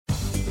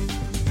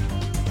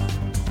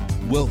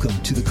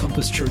Welcome to the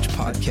Compass Church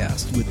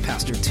Podcast with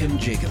Pastor Tim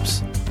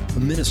Jacobs, a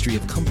ministry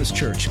of Compass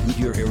Church,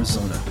 Goodyear,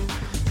 Arizona.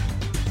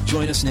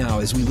 Join us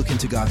now as we look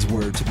into God's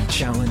Word to be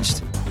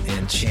challenged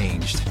and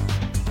changed.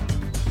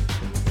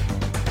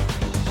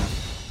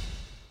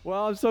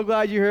 Well, I'm so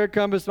glad you're here at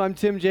Compass. I'm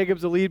Tim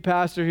Jacobs, the lead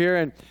pastor here,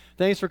 and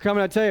thanks for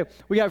coming. I tell you,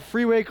 we got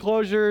freeway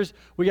closures,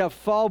 we got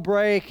fall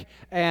break,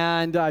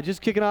 and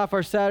just kicking off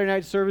our Saturday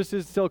night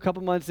services, still a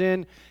couple months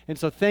in, and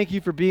so thank you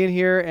for being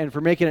here and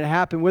for making it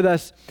happen with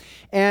us.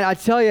 And I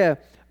tell you,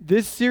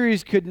 this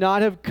series could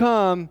not have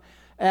come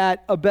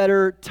at a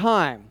better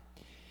time.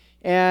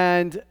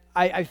 And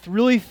I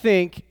really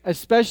think,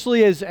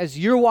 especially as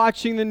you're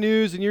watching the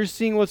news and you're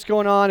seeing what's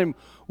going on, and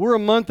we're a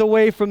month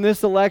away from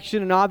this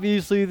election, and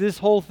obviously this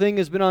whole thing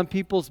has been on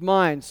people's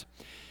minds.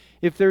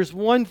 If there's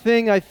one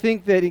thing I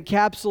think that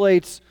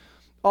encapsulates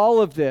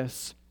all of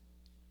this,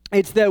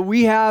 it's that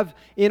we have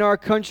in our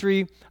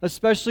country,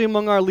 especially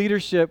among our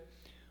leadership,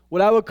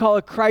 what I would call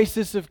a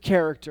crisis of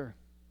character.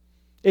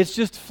 It's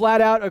just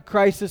flat out a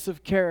crisis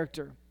of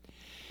character.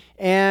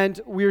 And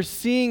we're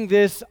seeing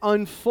this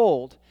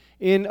unfold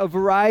in a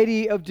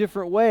variety of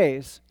different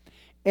ways.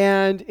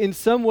 And in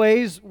some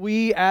ways,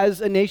 we as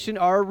a nation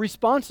are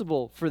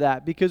responsible for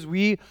that because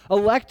we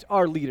elect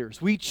our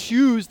leaders. We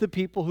choose the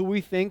people who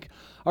we think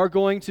are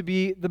going to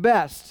be the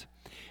best.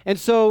 And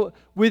so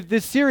with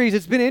this series,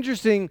 it's been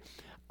interesting.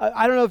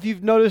 I don't know if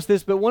you've noticed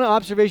this, but one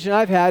observation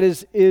I've had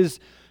is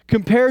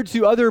compared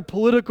to other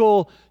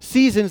political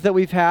seasons that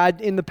we've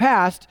had in the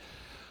past,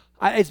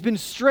 it's been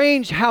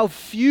strange how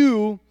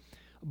few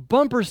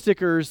bumper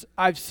stickers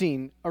I've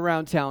seen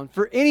around town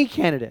for any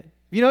candidate.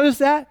 You notice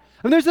that?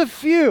 I mean, there's a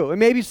few, and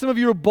maybe some of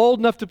you are bold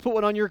enough to put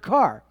one on your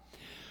car.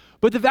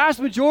 But the vast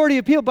majority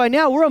of people, by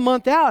now, we're a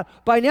month out.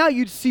 By now,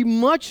 you'd see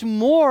much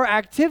more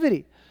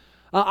activity.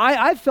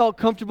 I felt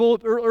comfortable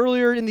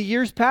earlier in the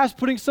years past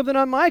putting something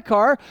on my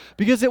car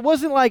because it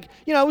wasn't like,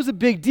 it was a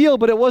big deal,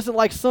 but it wasn't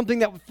like something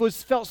that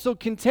felt so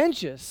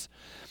contentious.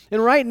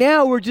 And right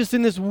now, we're just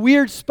in this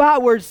weird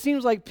spot where it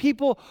seems like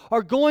people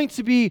are going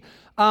to be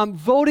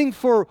voting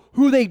for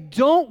who they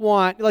don't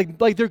want,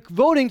 like they're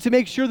voting to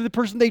make sure that the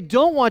person they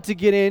don't want to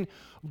get in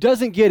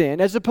doesn't get in,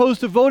 as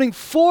opposed to voting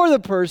for the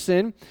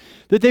person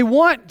that they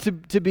want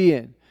to be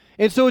in.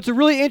 And so it's a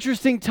really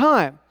interesting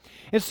time.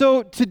 And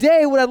so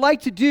today, what I'd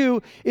like to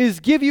do is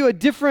give you a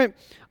different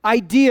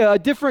idea,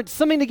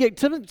 something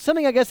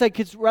I guess I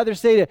could rather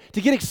say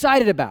to get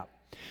excited about.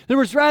 In other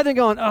words, rather than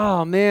going,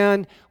 oh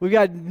man, we've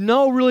got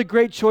no really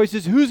great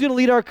choices, who's going to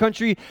lead our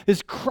country,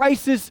 this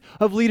crisis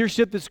of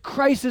leadership, this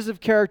crisis of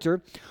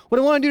character, what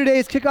I want to do today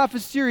is kick off a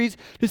series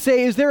to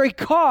say, is there a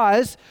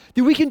cause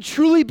that we can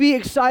truly be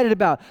excited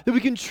about, that we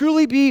can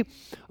truly be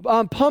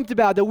pumped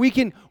about, that we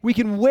can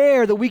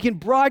wear, that we can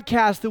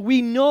broadcast, that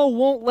we know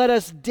won't let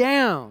us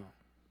down?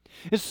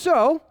 And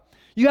so,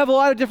 you have a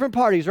lot of different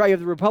parties, right? You have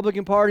the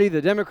Republican Party,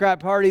 the Democrat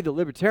Party, the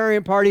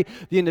Libertarian Party,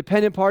 the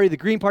Independent Party, the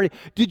Green Party.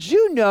 Did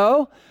you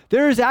know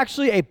there is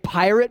actually a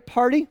pirate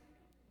party?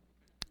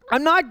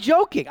 I'm not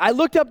joking. I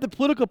looked up the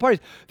political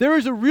parties. There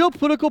is a real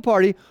political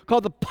party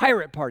called the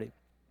Pirate Party.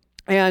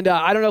 And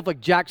I don't know if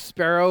like Jack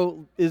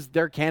Sparrow is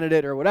their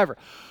candidate or whatever.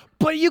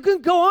 But you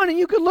can go on and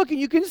you can look and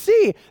you can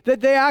see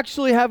that they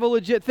actually have a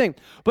legit thing.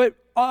 But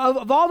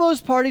of all those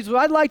parties, what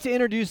I'd like to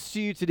introduce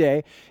to you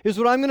today is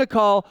what I'm going to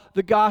call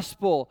the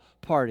Gospel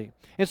Party.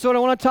 And so what I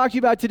want to talk to you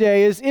about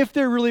today is, if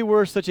there really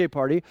were such a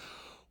party,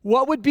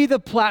 what would be the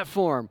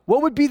platform?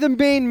 What would be the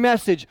main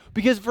message?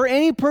 Because for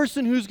any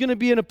person who's going to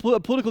be a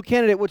political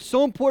candidate, what's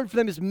so important for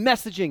them is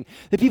messaging,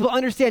 that people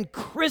understand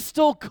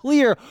crystal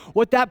clear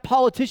what that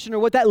politician or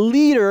what that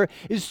leader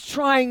is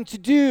trying to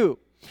do.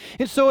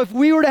 And so if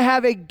we were to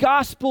have a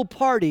gospel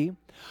party,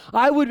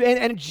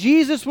 and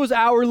Jesus was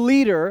our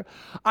leader,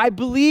 I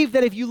believe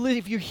that if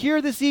you're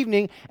here this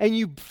evening and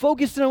you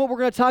focus in on what we're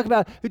going to talk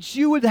about, that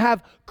you would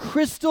have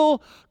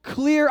crystal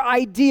clear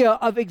idea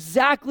of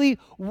exactly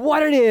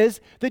what it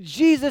is that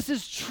Jesus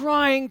is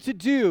trying to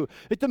do,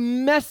 that the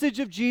message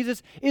of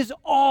Jesus is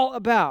all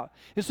about.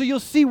 And so you'll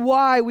see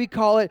why we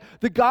call it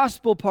the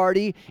gospel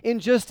party in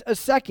just a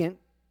second.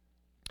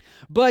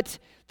 But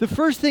the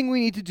first thing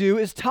we need to do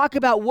is talk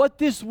about what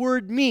this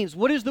word means.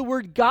 What does the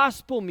word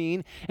gospel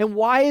mean, and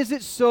why is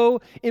it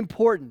so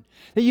important?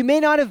 Now, you may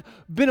not have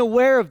been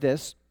aware of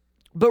this,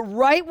 but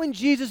right when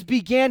Jesus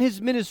began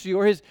his ministry,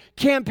 or his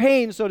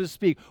campaign, so to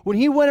speak, when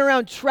he went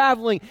around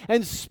traveling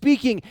and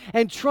speaking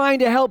and trying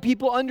to help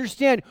people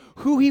understand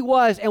who he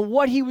was and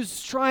what he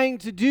was trying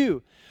to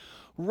do,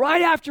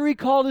 right after he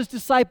called his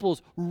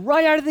disciples,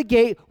 right out of the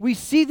gate, we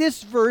see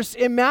this verse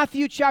in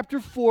Matthew chapter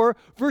 4,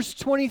 verse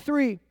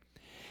 23.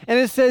 And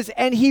it says,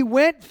 and he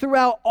went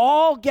throughout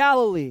all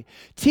Galilee,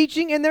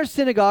 teaching in their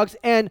synagogues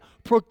and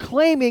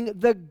proclaiming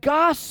the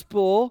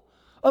gospel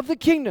of the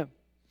kingdom.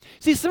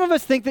 See, some of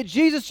us think that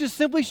Jesus just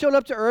simply showed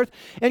up to earth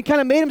and kind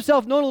of made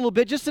himself known a little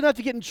bit, just enough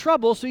to get in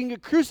trouble so he can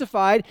get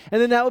crucified,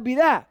 and then that would be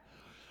that.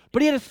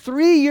 But he had a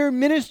 3-year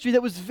ministry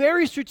that was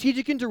very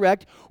strategic and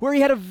direct, where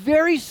he had a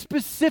very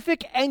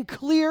specific and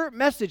clear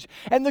message.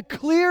 And the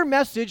clear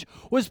message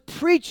was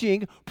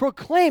preaching,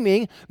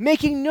 proclaiming,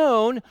 making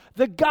known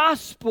the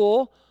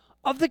gospel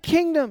of the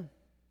kingdom.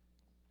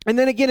 And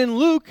then again in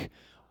Luke,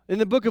 in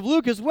the book of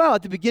Luke as well,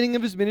 at the beginning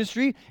of his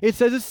ministry, it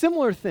says a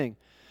similar thing.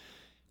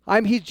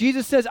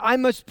 Jesus says, I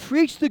must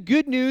preach the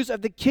good news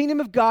of the kingdom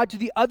of God to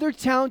the other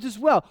towns as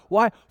well.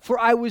 Why? For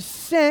I was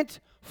sent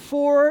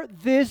for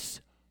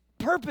this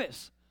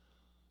purpose.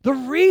 The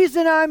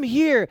reason I'm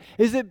here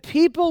is that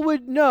people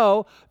would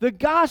know the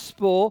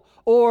gospel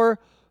or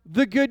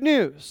the good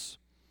news.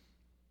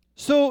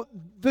 So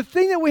the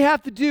thing that we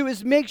have to do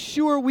is make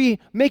sure we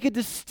make a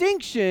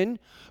distinction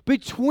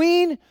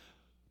between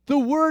the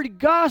word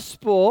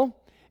gospel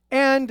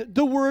and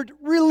the word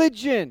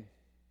religion.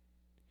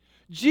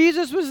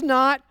 Jesus was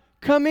not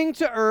coming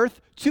to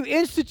earth to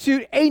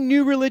institute a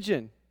new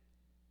religion.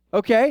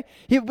 Okay?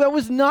 That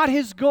was not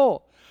his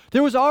goal.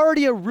 There was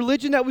already a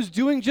religion that was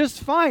doing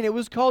just fine. It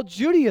was called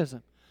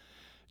Judaism.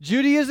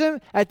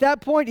 Judaism, at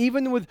that point,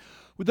 even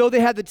though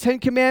they had the 10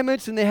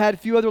 Commandments and they had a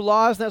few other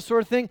laws and that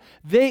sort of thing,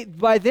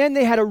 by then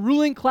they had a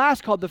ruling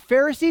class called the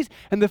Pharisees,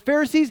 and the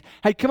Pharisees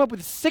had come up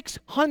with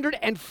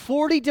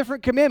 640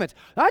 different commandments.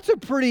 That's a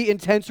pretty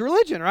intense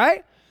religion,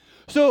 right?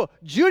 So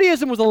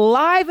Judaism was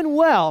alive and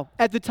well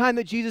at the time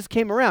that Jesus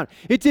came around.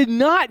 It did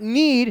not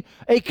need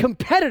a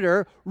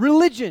competitor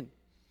religion,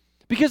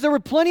 because there were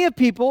plenty of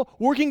people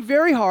working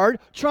very hard,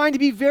 trying to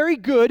be very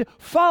good,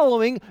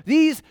 following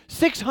these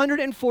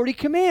 640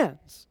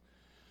 commands.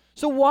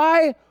 So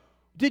why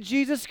did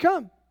Jesus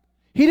come?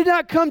 He did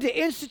not come to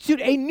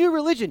institute a new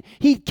religion.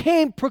 He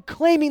came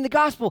proclaiming the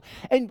gospel.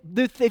 And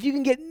if you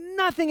can get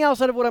nothing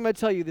else out of what I'm going to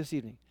tell you this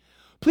evening,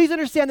 please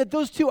understand that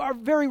those two are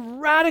very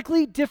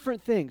radically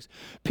different things.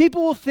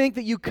 People will think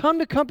that you come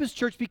to Compass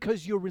Church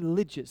because you're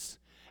religious.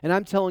 And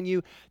I'm telling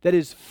you, that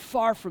is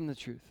far from the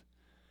truth.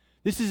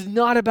 This is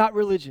not about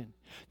religion.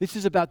 This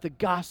is about the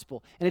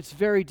gospel, and it's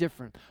very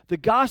different. The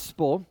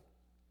gospel,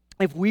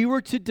 if we were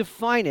to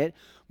define it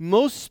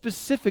most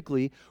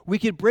specifically, we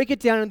could break it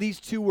down in these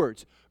two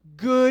words: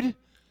 good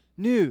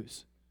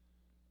news.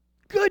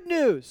 Good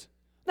news.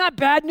 Not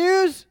bad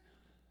news,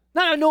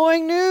 not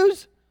annoying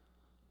news,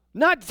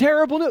 not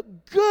terrible news.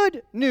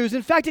 Good news.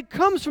 In fact, it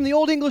comes from the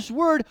Old English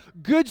word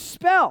good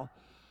spell.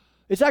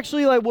 It's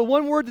actually like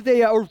one word that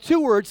they, or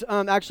two words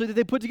actually that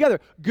they put together.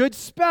 Good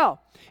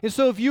spell. And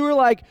so if you were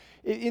like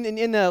in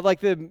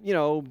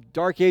the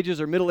Dark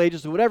Ages or Middle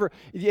Ages or whatever,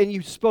 and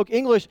you spoke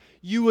English,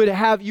 you would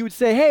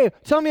say, hey,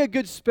 tell me a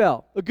good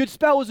spell. A good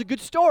spell was a good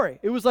story.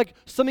 It was like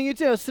something you'd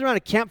say, sit around a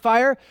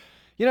campfire.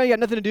 You got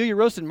nothing to do. You're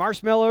roasting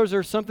marshmallows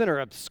or something, or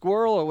a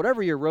squirrel or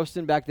whatever you're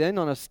roasting back then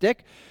on a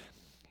stick.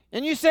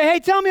 And you say,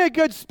 hey, tell me a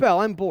good spell.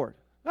 I'm bored.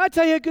 I'll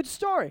tell you a good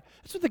story.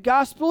 That's what the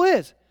gospel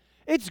is.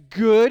 It's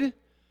good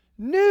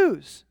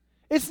news.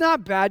 It's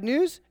not bad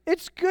news.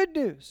 It's good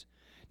news.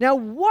 Now,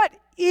 what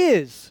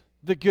is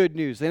the good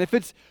news? And if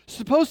it's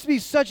supposed to be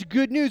such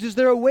good news, is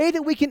there a way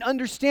that we can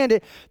understand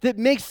it that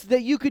makes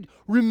that you could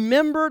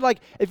remember, like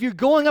if you're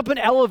going up an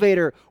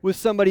elevator with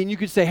somebody and you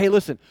could say, hey,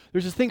 listen,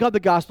 there's this thing called the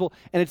gospel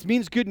and it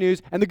means good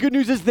news, and the good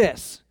news is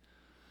this.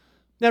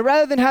 Now,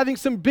 rather than having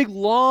some big,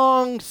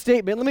 long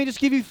statement, let me just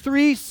give you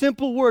 3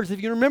 simple words.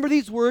 If you remember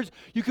these words,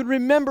 you can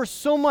remember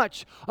so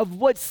much of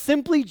what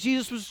simply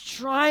Jesus was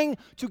trying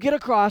to get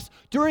across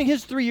during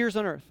his 3 years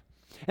on earth.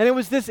 And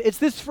it's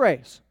this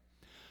phrase: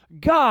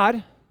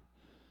 God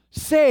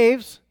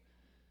saves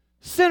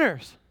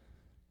sinners.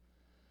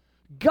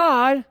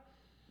 God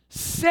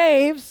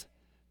saves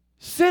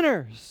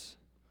sinners.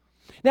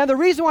 Now, the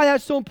reason why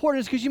that's so important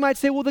is because you might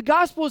say, well, the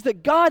gospel is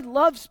that God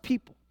loves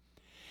people.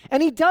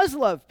 And he does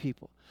love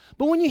people.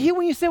 But when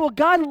you say, well,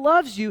 God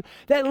loves you,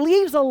 that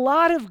leaves a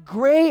lot of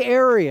gray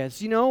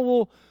areas.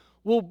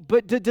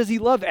 But does he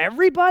love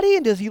everybody?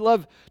 And does he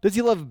love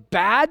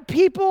bad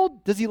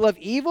people? Does he love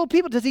evil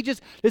people?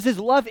 Is his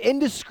love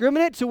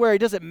indiscriminate to where it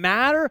doesn't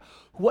matter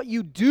what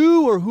you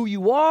do or who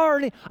you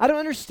are? I don't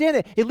understand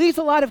it. It leaves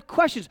a lot of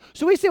questions.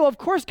 So we say, well, of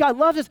course God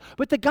loves us,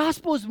 but the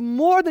gospel is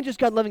more than just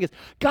God loving us.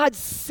 God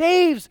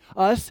saves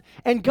us,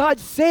 and God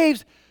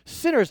saves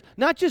sinners,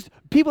 not just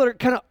people that are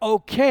kind of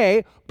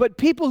okay, but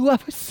people who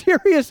have a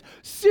serious,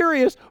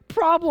 serious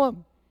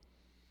problem.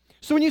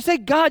 So when you say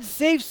God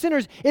saves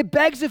sinners, it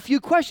begs a few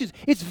questions.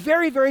 It's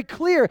very, very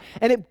clear,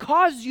 and it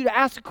causes you to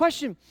ask a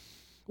question.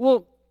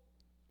 Well,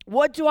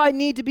 what do I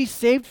need to be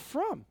saved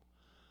from?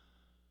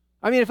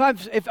 I mean, if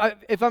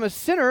I'm a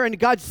sinner and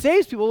God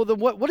saves people, then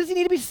what does he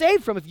need to be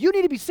saved from? If you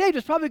need to be saved,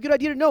 it's probably a good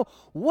idea to know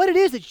what it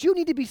is that you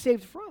need to be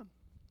saved from.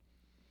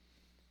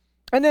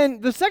 And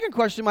then the second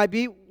question might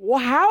be, well,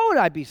 how would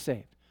I be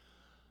saved?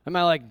 Am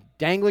I like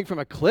dangling from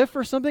a cliff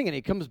or something, and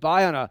he comes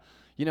by on a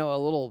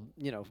little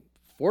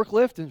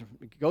forklift and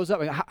goes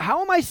up?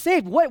 How am I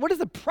saved? What is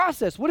the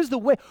process? What is the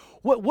way?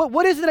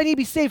 What is it I need to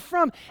be saved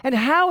from? And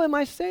how am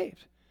I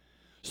saved?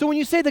 So when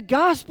you say the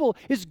gospel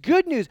is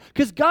good news,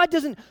 because God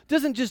doesn't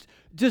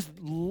just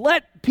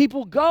let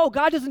people go.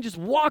 God doesn't just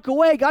walk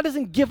away. God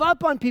doesn't give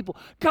up on people.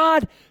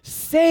 God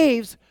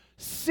saves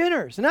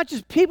sinners. And not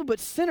just people, but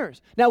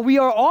sinners. Now, we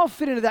are all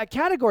fit into that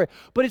category,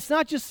 but it's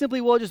not just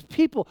simply, well, just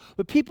people,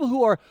 but people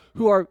who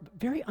are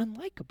very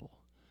unlikable.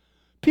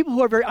 People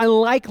who are very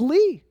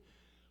unlikely.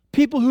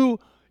 People who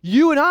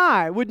you and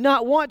I would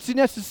not want to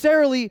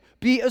necessarily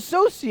be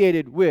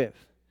associated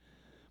with.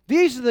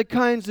 These are the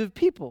kinds of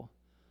people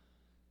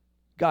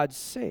God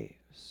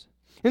saves.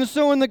 And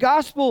so in the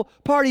Gospel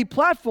Party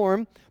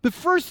platform, the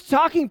first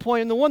talking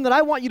point and the one that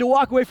I want you to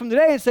walk away from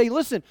today and say,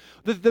 listen,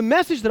 the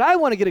message that I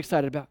want to get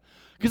excited about,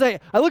 because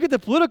I look at the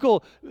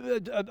political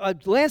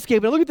landscape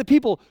and I look at the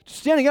people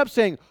standing up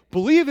saying,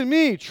 believe in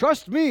me,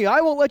 trust me,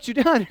 I won't let you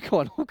down. You're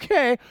going,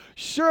 okay,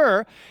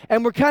 sure.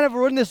 And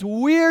we're in this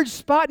weird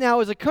spot now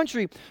as a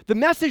country. The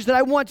message that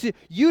I want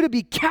you to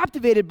be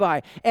captivated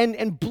by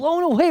and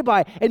blown away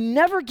by and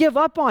never give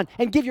up on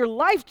and give your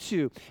life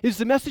to is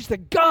the message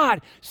that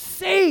God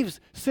saves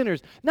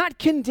sinners, not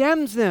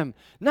condemns them,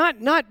 not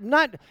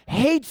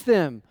hates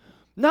them,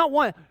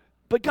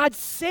 but God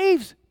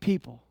saves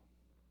people,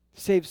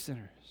 saves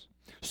sinners.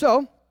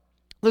 So,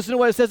 listen to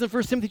what it says in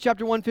 1 Timothy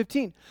chapter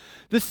 1:15.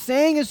 The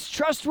saying is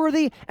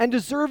trustworthy and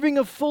deserving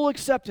of full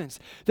acceptance,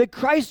 that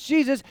Christ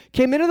Jesus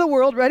came into the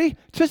world, ready,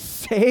 to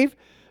save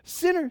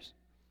sinners.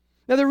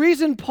 Now, the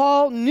reason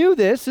Paul knew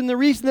this and the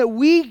reason that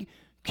we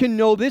can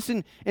know this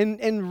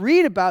and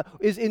read about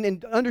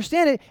and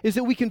understand it is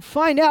that we can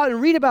find out and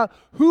read about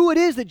who it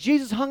is that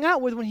Jesus hung out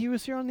with when he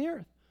was here on the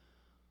earth.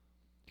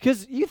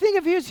 Because you think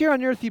if he was here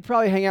on earth, he'd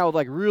probably hang out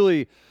with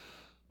really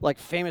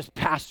famous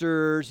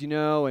pastors,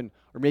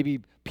 or maybe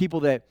people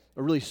that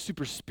are really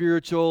super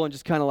spiritual and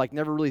just kind of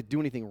never really do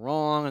anything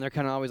wrong, and they're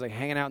kind of always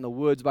hanging out in the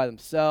woods by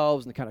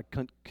themselves and kind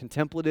of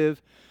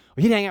contemplative.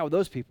 Well, he didn't hang out with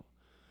those people.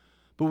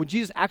 But when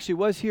Jesus actually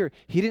was here,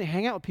 he didn't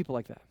hang out with people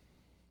like that.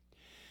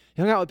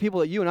 He hung out with people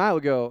that you and I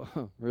would go,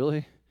 really?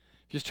 If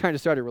you're just trying to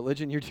start a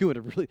religion, you're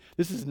doing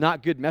this is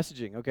not good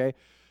messaging, okay?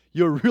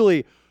 You're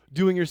really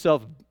doing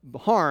yourself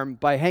harm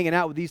by hanging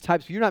out with these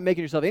types. You're not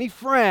making yourself any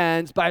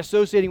friends by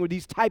associating with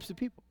these types of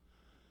people.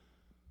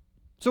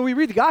 So we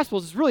read the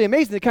Gospels, it's really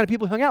amazing the kind of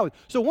people he hung out with.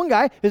 So one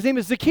guy, his name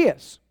is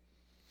Zacchaeus.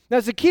 Now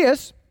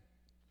Zacchaeus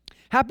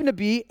happened to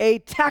be a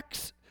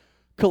tax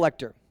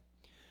collector.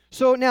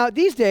 So now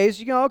these days,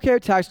 you go, okay, a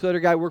tax collector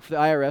guy worked for the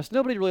IRS.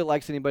 Nobody really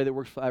likes anybody that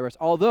works for the IRS,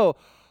 although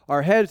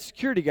our head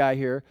security guy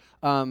here,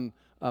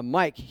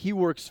 Mike, he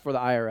works for the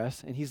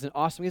IRS, and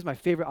he's my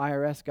favorite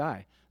IRS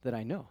guy that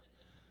I know.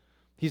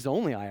 He's the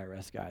only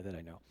IRS guy that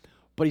I know,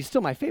 but he's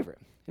still my favorite.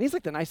 And he's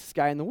the nicest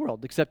guy in the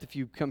world, except if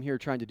you come here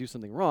trying to do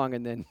something wrong,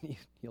 and then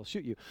he'll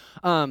shoot you.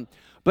 But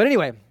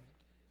anyway,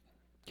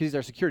 because he's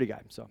our security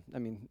guy, so,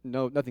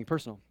 nothing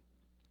personal.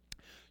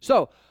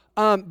 So,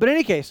 but in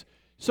any case,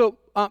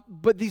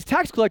 but these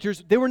tax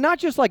collectors, they were not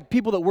just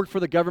people that worked for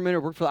the government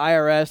or worked for the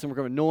IRS and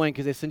were annoying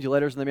because they send you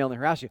letters in the mail and they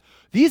harass you.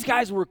 These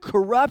guys were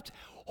corrupt,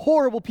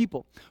 horrible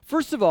people.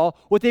 First of all,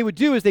 what they would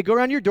do is they'd go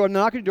around your door and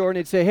knock on your door and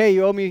they'd say, hey,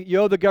 you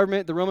owe the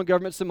government, the Roman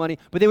government some money,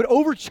 but they would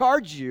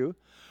overcharge you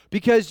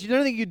because there's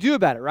nothing you could do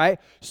about it, right?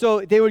 So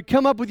they would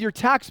come up with your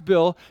tax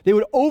bill, they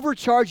would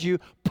overcharge you,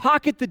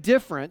 pocket the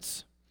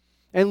difference,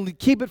 and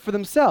keep it for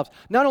themselves.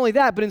 Not only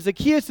that, but in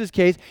Zacchaeus'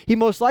 case, he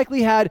most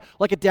likely had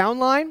a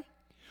downline.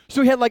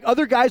 So he had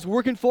other guys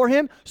working for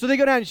him. So they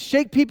go down and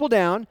shake people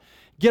down,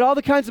 get all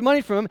the kinds of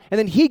money from them, and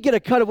then he'd get a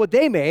cut of what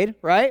they made,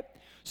 right?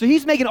 So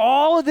he's making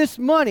all of this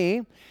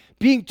money,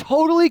 being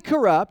totally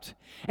corrupt,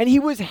 and he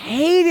was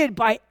hated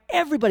by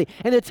everybody.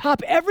 And to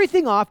top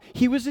everything off,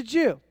 he was a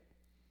Jew.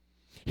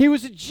 He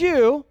was a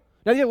Jew.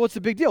 Now, what's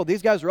the big deal?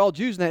 These guys were all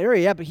Jews in that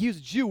area, yeah, but he was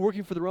a Jew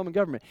working for the Roman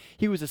government.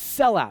 He was a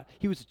sellout.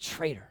 He was a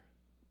traitor.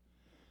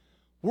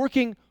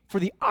 Working for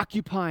the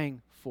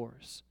occupying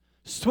force.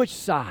 Switch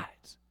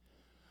sides.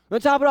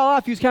 And to top it all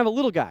off, he was kind of a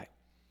little guy.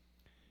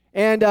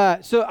 And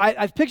so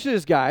I've pictured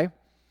this guy,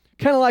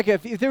 kind of like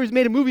if there was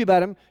made a movie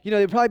about him,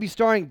 they'd probably be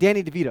starring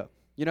Danny DeVito,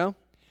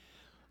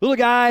 Little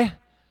guy,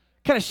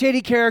 kind of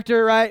shady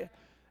character, right?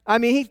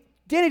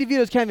 Danny DeVito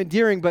is kind of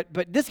endearing, but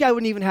this guy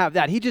wouldn't even have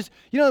that. He just,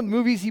 the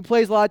movies he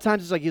plays a lot of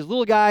times, it's he's a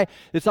little guy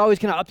that's always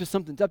kind of up to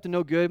something, up to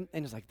no good,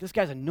 and it's this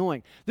guy's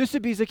annoying. This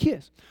would be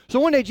Zacchaeus. So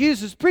one day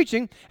Jesus is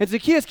preaching, and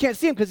Zacchaeus can't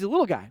see him because he's a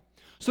little guy.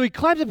 So he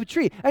climbs up a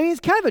tree. He's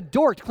kind of a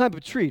dork to climb up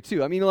a tree,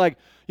 too.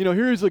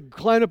 Here he's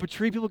climbing up a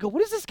tree. People go,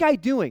 what is this guy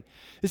doing?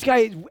 This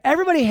guy,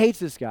 everybody hates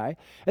this guy.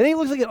 And then he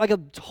looks like a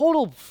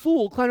total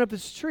fool climbing up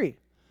this tree.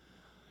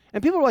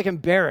 And people are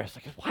embarrassed.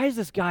 Why is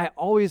this guy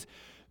always...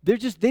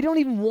 they don't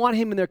even want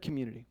him in their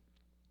community.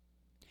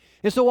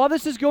 And so while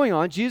this is going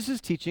on, Jesus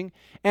is teaching,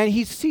 and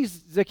he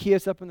sees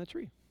Zacchaeus up in the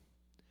tree.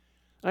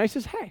 And he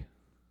says, hey,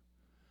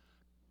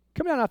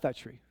 come down off that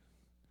tree.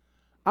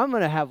 I'm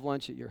going to have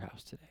lunch at your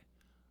house today.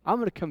 I'm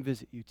going to come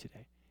visit you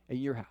today at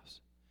your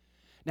house.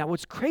 Now,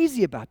 what's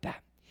crazy about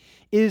that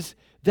is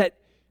that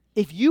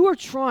if you are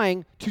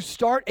trying to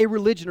start a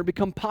religion or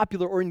become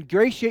popular or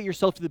ingratiate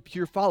yourself to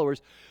your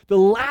followers, the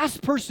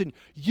last person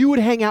you would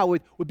hang out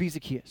with would be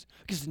Zacchaeus,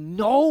 because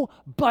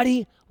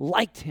nobody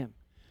liked him.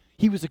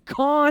 He was a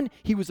con,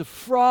 he was a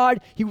fraud,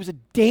 he was a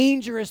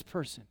dangerous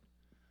person.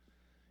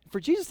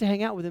 For Jesus to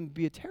hang out with him would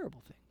be a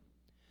terrible thing.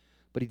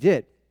 But he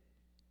did.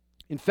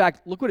 In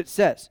fact, look what it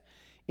says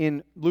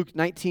in Luke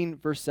 19,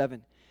 verse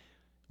 7.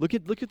 Look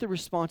at the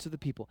response of the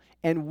people.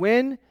 And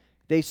when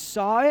they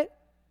saw it,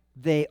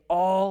 they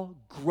all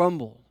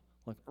grumbled.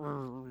 Like,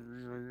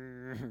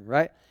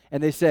 right?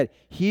 And they said,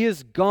 he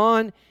is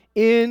gone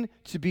in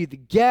to be the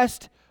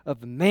guest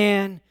of a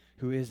man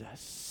who is a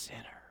sinner.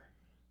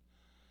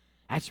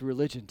 That's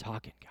religion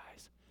talking,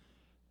 guys.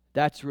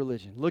 That's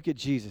religion. Look at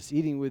Jesus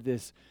eating with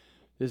this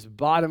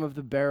bottom of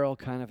the barrel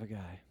kind of a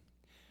guy.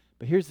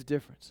 But here's the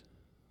difference.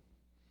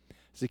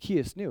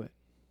 Zacchaeus knew it.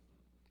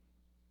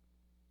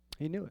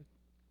 He knew it.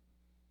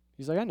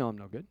 He's like, I know I'm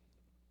no good.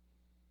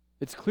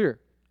 It's clear.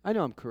 I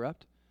know I'm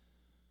corrupt.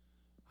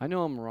 I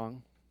know I'm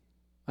wrong.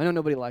 I know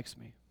nobody likes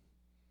me.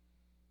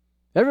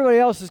 Everybody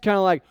else is kind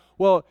of like,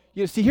 well,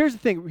 see, here's the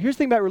thing. Here's the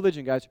thing about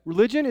religion, guys.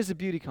 Religion is a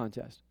beauty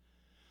contest.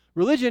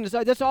 Religion is,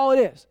 that's all it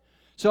is.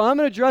 So I'm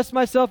going to dress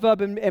myself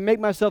up and make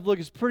myself look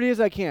as pretty as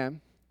I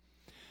can.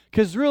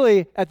 Because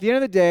really, at the end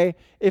of the day,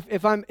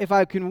 if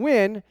I can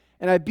win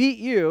and I beat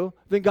you,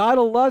 then God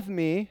will love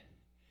me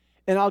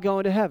and I'll go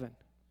into heaven.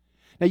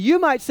 Now, you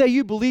might say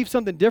you believe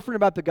something different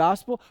about the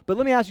gospel, but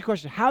let me ask you a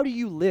question. How do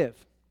you live?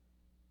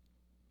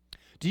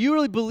 Do you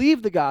really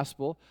believe the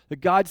gospel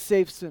that God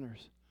saves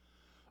sinners?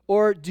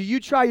 Or do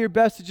you try your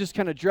best to just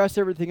kind of dress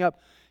everything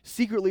up,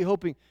 secretly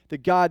hoping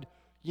that God,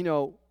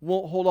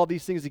 won't hold all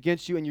these things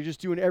against you and you're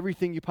just doing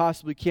everything you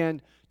possibly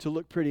can to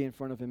look pretty in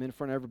front of him, in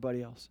front of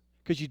everybody else?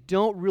 Because you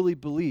don't really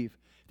believe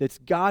that it's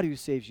God who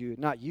saves you,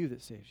 not you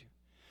that saves you.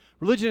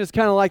 Religion is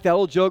kind of like that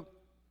old joke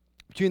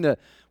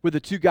with the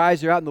two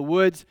guys. They're out in the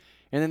woods,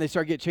 and then they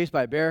start getting chased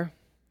by a bear.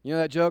 You know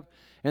that joke?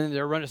 And then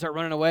they start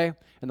running away.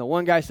 And the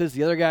one guy says to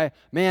the other guy,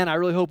 man, I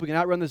really hope we can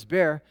outrun this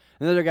bear.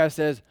 And the other guy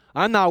says,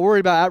 I'm not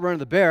worried about outrunning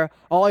the bear.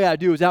 All I got to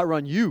do is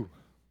outrun you.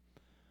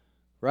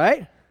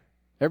 Right?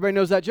 Everybody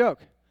knows that joke.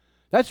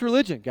 That's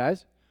religion,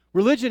 guys.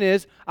 Religion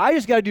is, I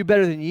just got to do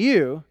better than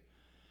you,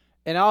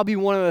 and I'll be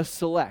one of the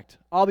select.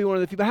 I'll be one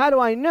of the people. How do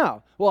I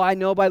know? Well, I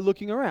know by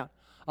looking around.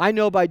 I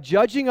know by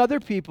judging other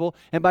people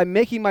and by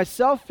making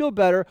myself feel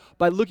better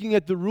by looking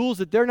at the rules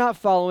that they're not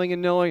following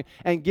and knowing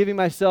and giving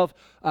myself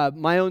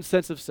my own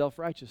sense of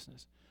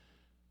self-righteousness.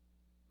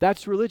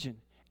 That's religion.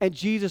 And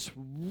Jesus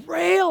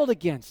railed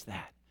against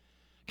that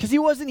because he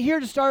wasn't here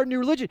to start a new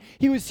religion.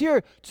 He was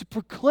here to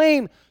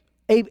proclaim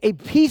a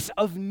piece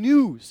of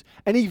news,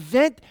 an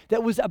event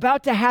that was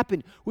about to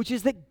happen, which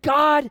is that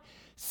God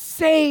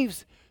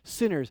saves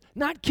sinners,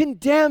 not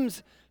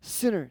condemns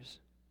sinners.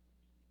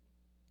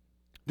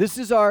 This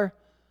is our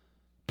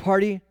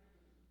party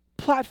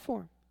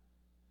platform.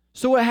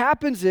 So what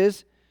happens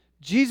is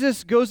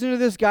Jesus goes into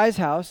this guy's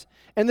house,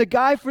 and the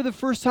guy, for the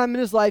first time in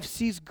his life,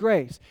 sees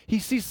grace. He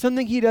sees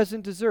something he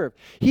doesn't deserve.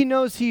 He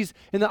knows he's,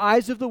 in the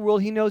eyes of the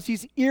world, he knows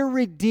he's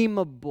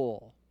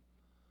irredeemable.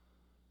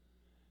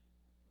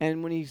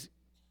 And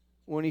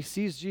when he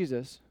sees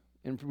Jesus,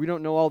 and we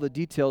don't know all the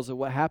details of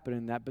what happened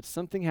in that, but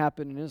something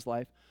happened in his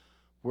life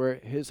where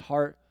his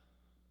heart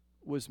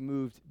was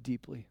moved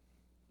deeply.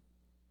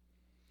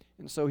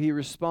 And so he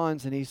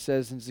responds and he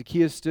says, and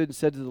Zacchaeus stood and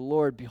said to the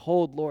Lord,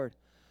 behold, Lord,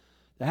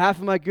 the half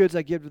of my goods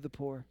I give to the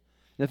poor.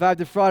 And if I have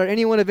defrauded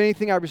anyone of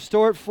anything, I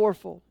restore it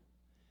fourfold.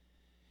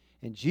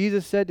 And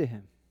Jesus said to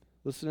him,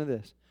 listen to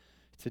this,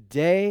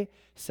 today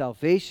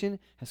salvation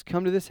has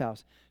come to this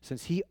house,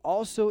 since he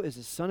also is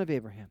a son of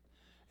Abraham.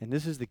 And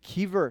this is the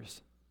key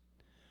verse.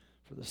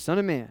 For the Son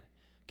of Man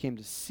came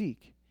to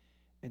seek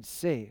and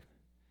save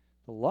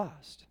the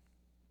lost.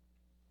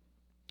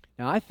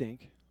 Now I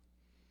think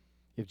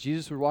if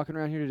Jesus were walking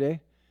around here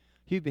today,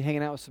 he'd be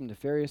hanging out with some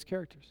nefarious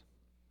characters.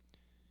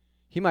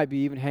 He might be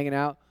even hanging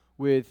out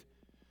with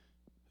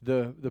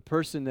the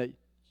person that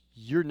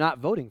you're not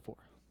voting for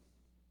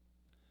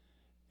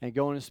and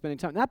going and spending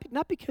time.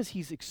 Not because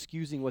he's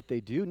excusing what they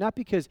do, not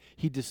because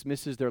he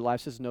dismisses their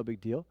life, says no big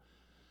deal,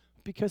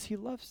 but because he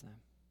loves them.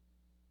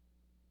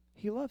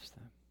 He loves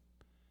them.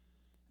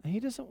 And he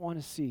doesn't want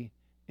to see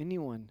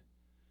anyone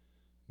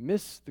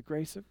miss the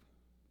grace of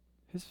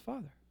his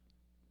Father.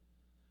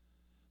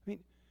 I mean,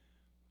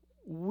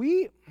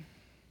 we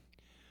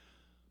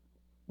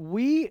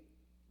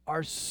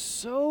are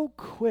so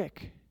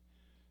quick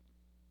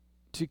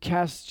to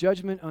cast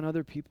judgment on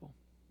other people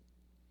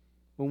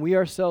when we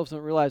ourselves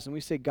don't realize, when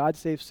we say God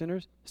saves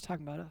sinners, it's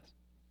talking about us.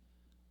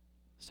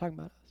 It's talking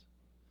about us.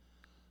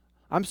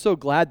 I'm so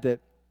glad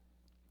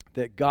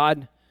that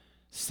God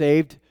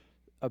saved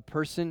a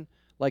person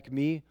like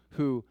me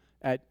who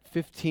at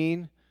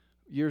 15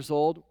 years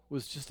old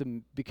was just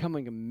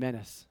becoming a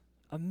menace.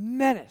 A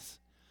menace.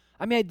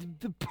 I mean, I had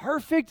the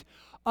perfect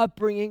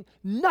upbringing,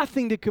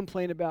 nothing to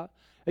complain about.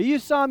 If you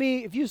saw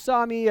me,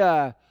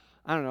 I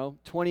don't know,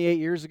 28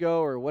 years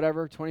ago or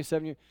whatever,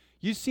 27 years,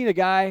 you've seen a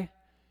guy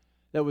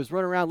that was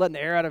running around letting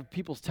the air out of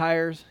people's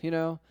tires,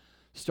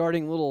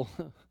 starting little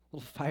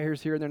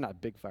fires here and they're not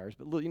big fires,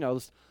 but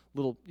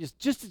little,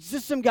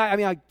 just some guy. I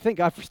mean, I thank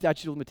God for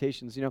statute of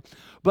limitations,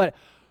 but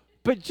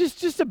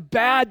just a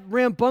bad,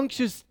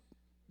 rambunctious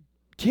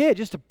kid,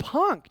 just a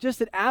punk,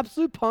 just an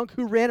absolute punk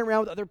who ran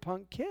around with other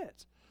punk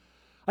kids.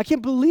 I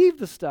can't believe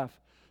the stuff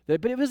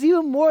But it was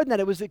even more than that.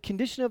 It was a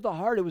condition of the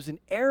heart. It was an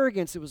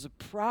arrogance. It was a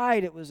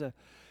pride. And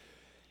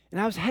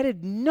I was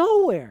headed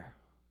nowhere.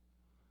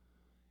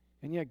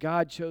 And yet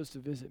God chose to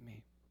visit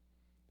me.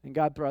 And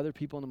God brought other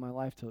people into my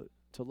life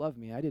to love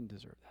me. I didn't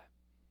deserve that.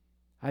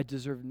 I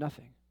deserved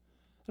nothing.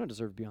 I don't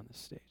deserve to be on this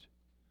stage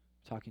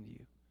talking to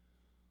you.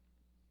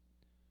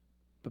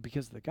 But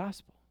because of the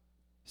gospel.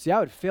 See, I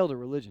would fail at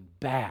religion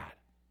bad.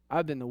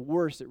 I've been the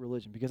worst at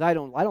religion because I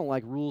don't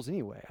like rules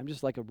anyway. I'm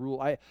just like a rule.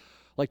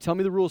 Tell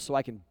me the rules so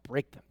I can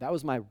break them. That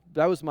was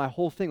my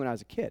whole thing when I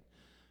was a kid.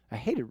 I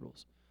hated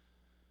rules.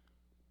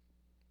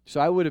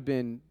 So I would have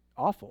been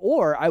awful.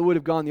 Or I would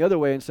have gone the other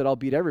way and said, I'll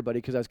beat everybody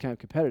because I was kind of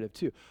competitive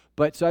too.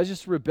 So I was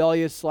just a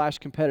rebellious /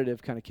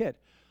 competitive kind of kid.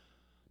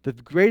 The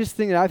greatest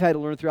thing that I've had to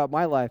learn throughout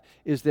my life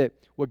is that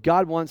what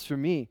God wants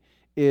from me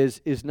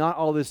is not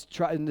all this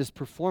this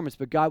performance,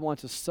 but God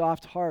wants a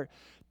soft heart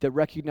that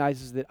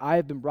recognizes that I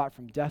have been brought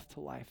from death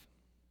to life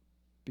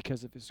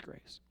because of his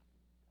grace.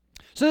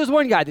 So there's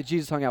one guy that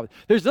Jesus hung out with.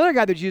 There's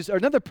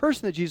another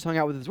person that Jesus hung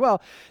out with as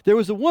well. There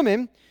was a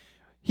woman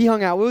he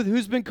hung out with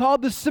who's been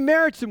called the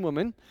Samaritan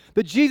woman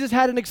that Jesus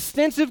had an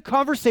extensive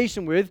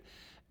conversation with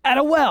at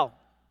a well.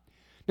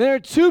 Now, there are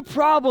two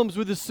problems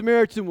with the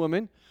Samaritan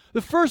woman.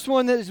 The first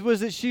one was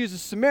that she is a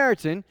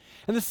Samaritan,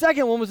 and the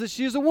second one was that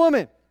she is a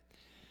woman.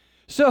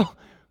 So,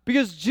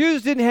 because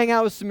Jews didn't hang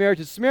out with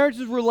Samaritans.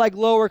 Samaritans were like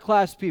lower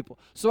class people.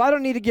 So I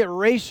don't need to get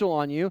racial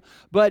on you,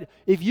 but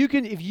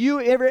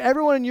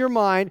everyone in your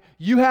mind,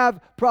 you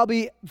have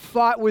probably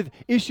fought with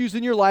issues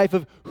in your life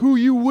of who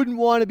you wouldn't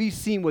want to be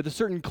seen with, a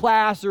certain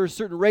class or a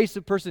certain race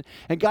of person,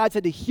 and God's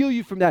had to heal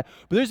you from that.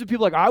 But there's some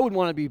people like, I wouldn't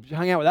want to be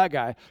hanging out with that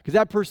guy because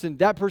that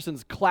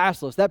person's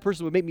classless. That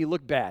person would make me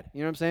look bad.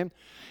 You know what I'm saying?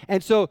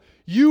 And so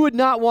you would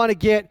not want to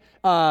get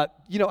a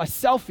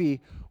selfie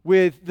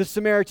with the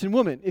Samaritan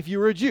woman if you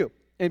were a Jew.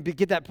 And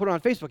get that put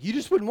on Facebook. You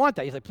just wouldn't want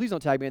that. He's like, please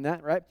don't tag me in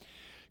that, right?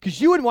 Because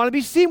you wouldn't want to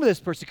be seen with this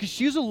person because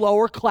she's a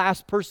lower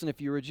class person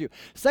if you were a Jew.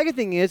 Second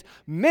thing is,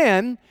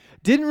 men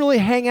didn't really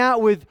hang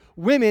out with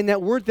women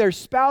that weren't their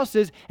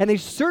spouses, and they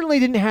certainly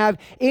didn't have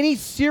any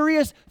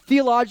serious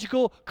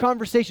theological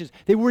conversations.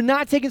 They were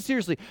not taken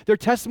seriously. Their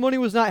testimony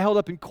was not held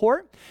up in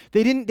court.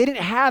 They didn't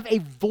have a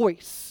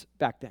voice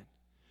back then.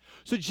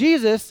 So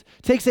Jesus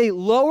takes a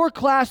lower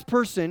class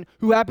person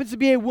who happens to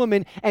be a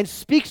woman and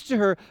speaks to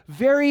her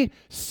very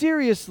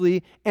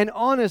seriously and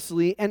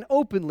honestly and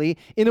openly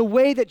in a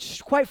way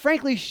that quite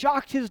frankly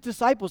shocked his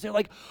disciples. They're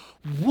like,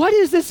 what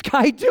is this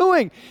guy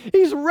doing?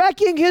 He's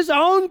wrecking his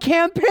own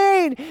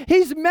campaign.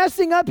 He's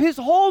messing up his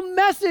whole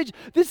message.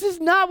 This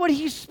is not what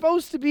he's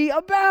supposed to be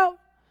about.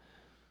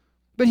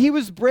 But he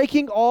was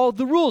breaking all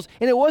the rules.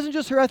 And it wasn't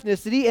just her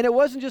ethnicity and it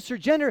wasn't just her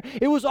gender.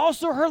 It was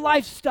also her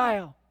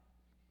lifestyle.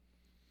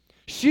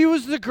 She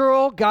was the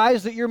girl,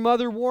 guys, that your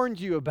mother warned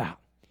you about.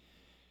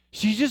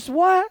 She just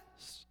was.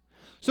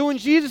 So when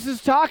Jesus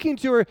is talking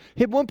to her,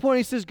 at one point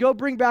he says, go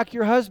bring back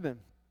your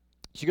husband.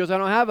 She goes, I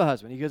don't have a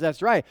husband. He goes,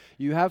 that's right.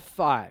 You have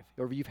 5,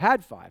 or you've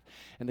had 5.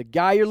 And the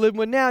guy you're living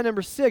with now,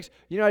 number 6,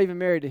 you're not even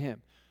married to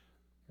him.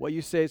 What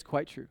you say is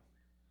quite true.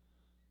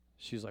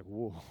 She's like,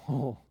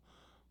 whoa,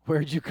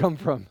 where'd you come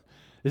from?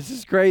 This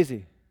is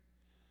crazy.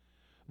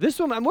 This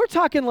woman, and we're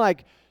talking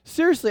like,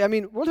 seriously,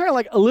 we're talking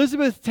like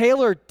Elizabeth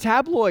Taylor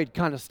tabloid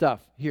kind of stuff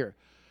here.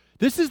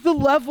 This is the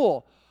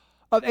level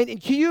of, and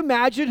can you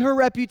imagine her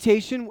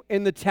reputation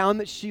in the town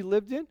that she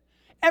lived in?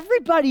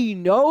 Everybody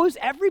knows,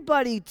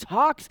 everybody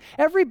talks,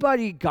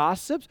 everybody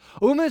gossips.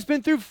 A woman that's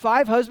been through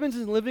 5 husbands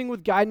and living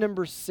with guy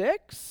number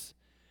 6.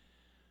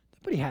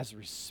 Nobody has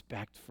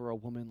respect for a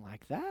woman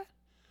like that.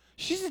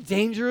 She's a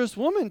dangerous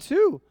woman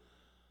too.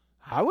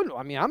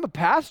 I'm a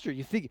pastor.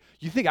 You think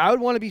I would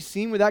want to be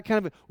seen with that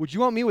kind of, would you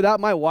want me without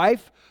my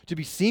wife to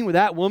be seen with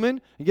that woman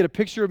and get a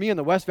picture of me in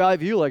the West Valley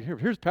View? Like,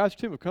 here's Pastor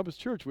Tim of Compass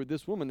Church with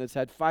this woman that's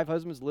had 5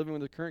 husbands living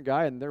with the current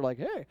guy, and they're like,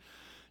 hey,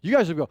 you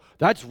guys would go,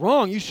 that's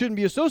wrong. You shouldn't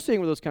be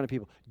associating with those kind of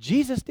people.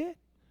 Jesus did.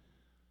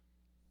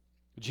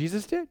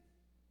 Jesus did.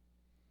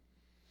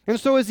 And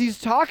so as he's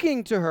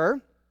talking to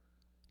her,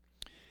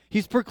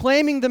 he's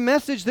proclaiming the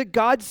message that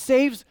God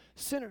saves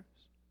sinners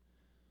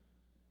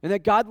and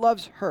that God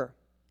loves her.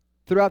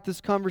 Throughout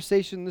this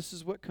conversation, this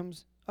is what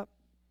comes up.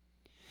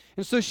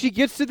 And so she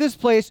gets to this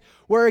place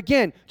where,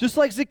 again, just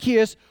like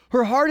Zacchaeus,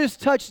 her heart is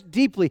touched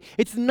deeply.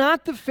 It's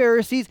not the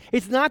Pharisees.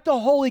 It's not the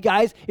holy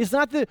guys. It's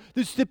not the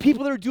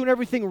people that are doing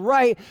everything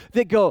right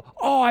that go,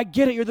 oh, I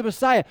get it, you're the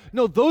Messiah.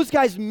 No, those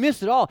guys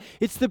miss it all.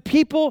 It's the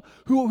people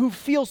who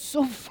feel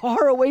so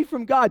far away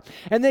from God.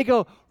 And they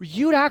go,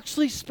 you'd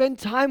actually spend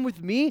time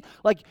with me?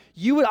 Like,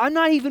 I'm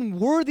not even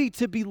worthy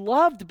to be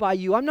loved by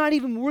you. I'm not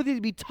even worthy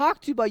to be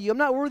talked to by you. I'm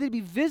not worthy to be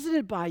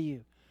visited by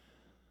you.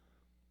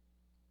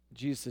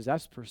 Jesus says,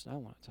 that's the person I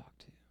want to talk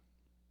to.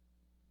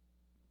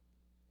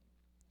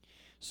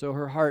 So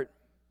her heart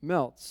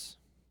melts.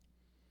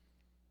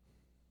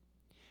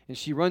 And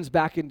she runs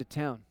back into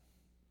town.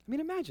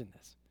 Imagine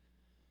this.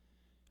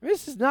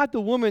 This is not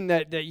the woman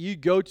that you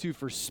go to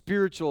for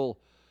spiritual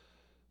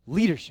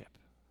leadership.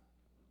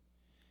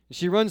 And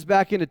she runs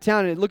back into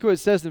town, and look what it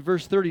says in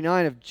verse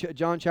 39 of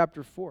John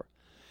chapter 4.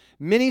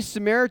 Many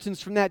Samaritans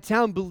from that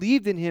town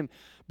believed in him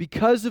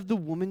because of the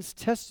woman's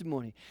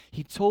testimony.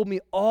 He told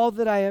me all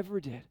that I ever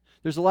did.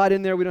 There's a lot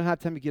in there. We don't have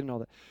time to get into all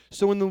that.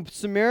 So when the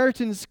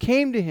Samaritans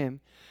came to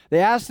him, they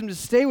asked him to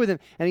stay with them,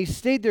 and he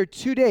stayed there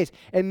 2 days.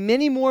 And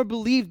many more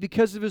believed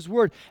because of his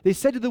word. They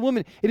said to the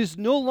woman, "It is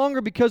no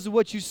longer because of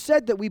what you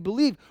said that we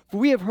believe, for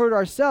we have heard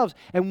ourselves,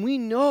 and we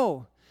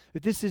know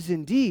that this is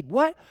indeed,"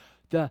 what?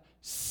 "The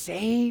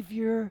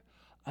Savior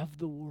of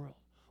the world."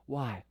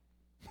 Why?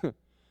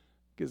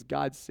 Because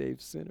God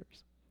saves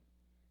sinners.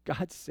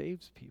 God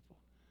saves people.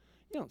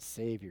 You don't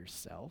save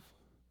yourself.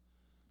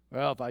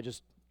 Well, if I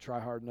just try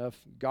hard enough,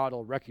 God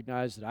will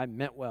recognize that I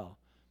meant well.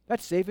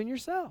 That's saving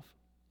yourself.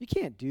 You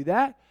can't do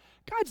that.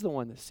 God's the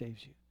one that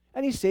saves you,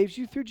 and he saves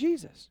you through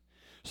Jesus.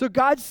 So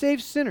God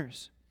saves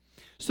sinners.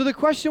 So the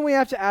question we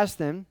have to ask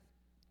then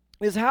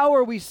is, how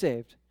are we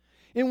saved?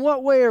 In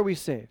what way are we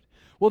saved?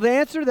 Well, the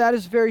answer to that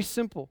is very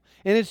simple,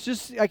 and it's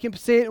just, I can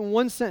say it in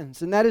one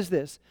sentence, and that is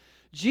this.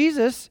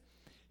 Jesus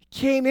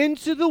came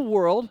into the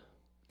world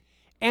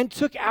and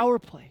took our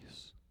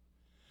place.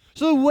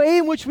 So the way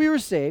in which we were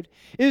saved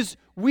is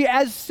we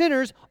as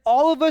sinners,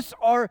 all of us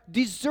are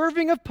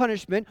deserving of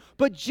punishment,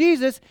 but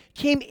Jesus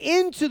came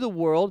into the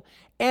world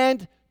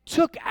and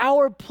took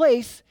our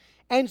place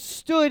and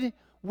stood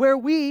where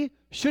we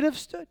should have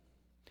stood.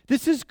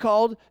 This is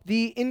called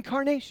the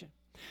incarnation.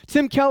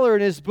 Tim Keller,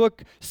 in his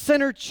book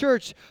Center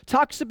Church,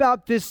 talks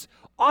about this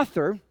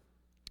author,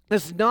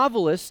 this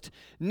novelist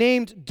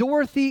named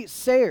Dorothy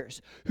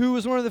Sayers, who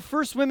was one of the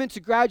first women to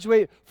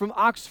graduate from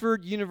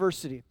Oxford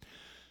University.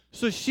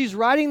 So she's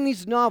writing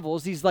these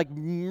novels, these like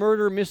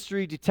murder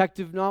mystery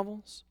detective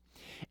novels.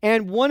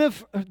 And one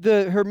of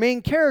her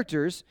main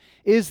characters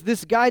is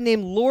this guy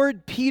named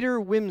Lord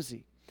Peter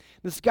Wimsey.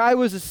 This guy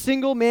was a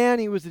single man.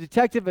 He was a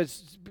detective. I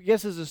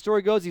guess as the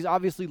story goes, he's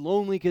obviously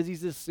lonely because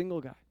he's this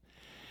single guy.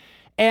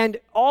 And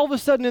all of a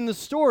sudden in the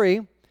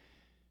story,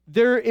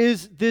 there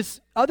is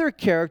this other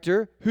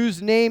character whose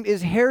name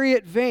is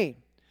Harriet Vane,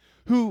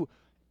 who,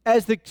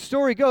 as the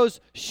story goes,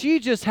 she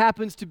just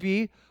happens to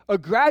be a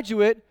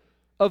graduate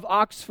of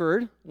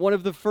Oxford, one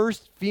of the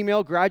first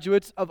female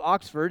graduates of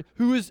Oxford,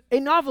 who is a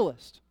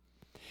novelist.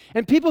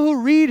 And people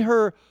who read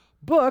her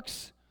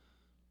books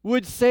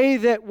would say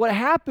that what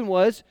happened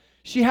was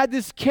she had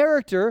this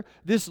character,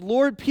 this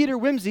Lord Peter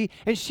Wimsey,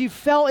 and she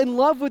fell in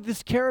love with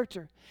this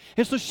character.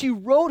 And so she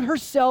wrote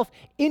herself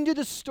into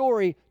the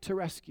story to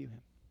rescue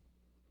him.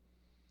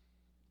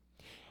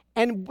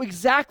 And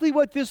exactly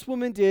what this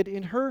woman did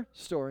in her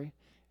story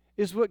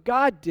is what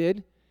God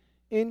did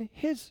in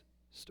his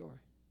story.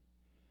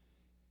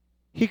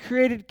 He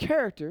created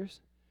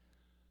characters,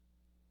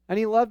 and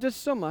he loved us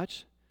so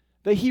much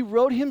that he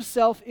wrote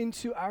himself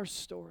into our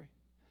story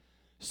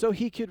so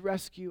he could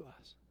rescue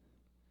us.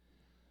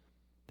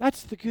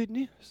 That's the good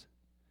news.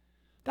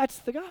 That's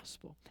the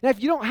gospel. Now,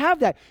 if you don't have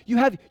that,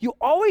 you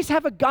always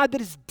have a God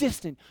that is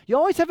distant. You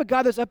always have a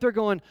God that's up there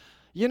going,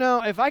 you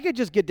know, if I could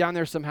just get down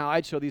there somehow,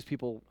 I'd show these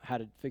people how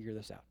to figure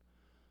this out.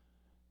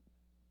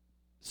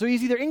 So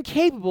he's either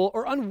incapable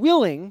or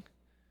unwilling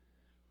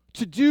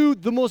to do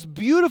the most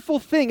beautiful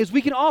thing, as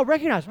we can all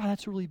recognize, wow,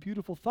 that's a really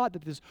beautiful thought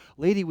that this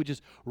lady would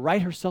just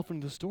write herself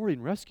into the story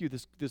and rescue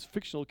this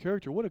fictional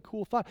character. What a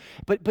cool thought.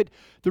 But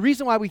the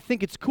reason why we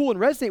think it's cool and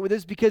resonate with it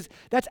is because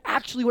that's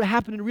actually what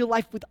happened in real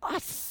life with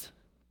us.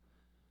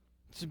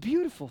 It's a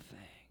beautiful thing.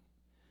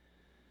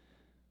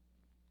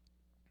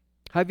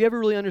 Have you ever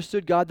really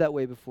understood God that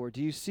way before?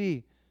 Do you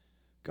see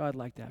God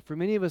like that? For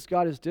many of us,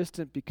 God is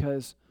distant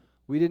because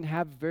we didn't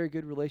have a very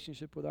good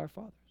relationship with our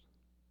fathers.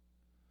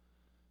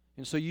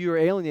 And so you are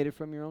alienated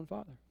from your own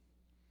father.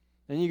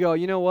 And you go,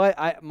 you know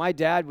what? My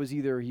dad was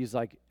either he's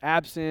like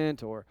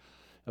absent or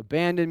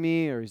abandoned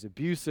me or he's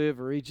abusive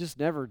or he just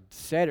never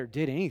said or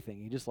did anything.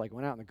 He just like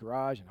went out in the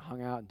garage and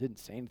hung out and didn't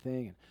say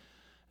anything. And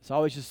it's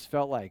always just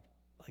felt like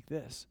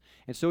this.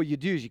 And so what you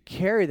do is you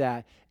carry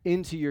that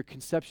into your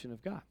conception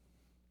of God.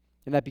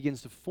 And that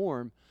begins to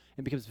form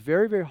and becomes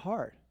very, very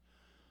hard.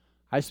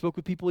 I spoke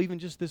with people even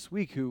just this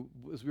week who,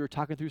 as we were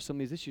talking through some of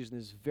these issues, and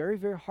it's very,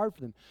 very hard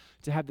for them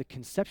to have the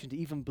conception, to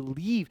even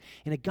believe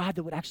in a God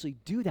that would actually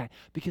do that,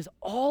 because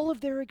all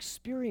of their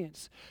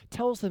experience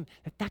tells them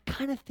that that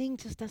kind of thing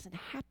just doesn't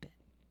happen.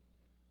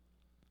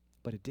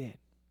 But it did.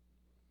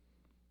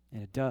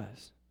 And it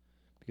does,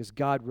 because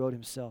God wrote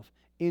himself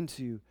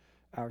into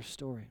our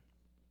story.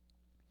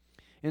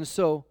 And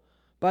so,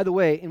 by the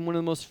way, in one of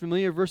the most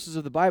familiar verses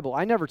of the Bible,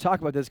 I never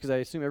talk about this because I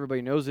assume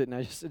everybody knows it,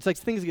 and it's like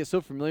things get so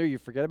familiar you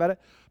forget about it.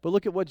 But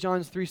look at what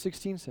John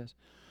 3:16 says.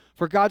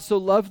 For God so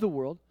loved the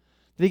world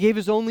that he gave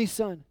his only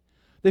son,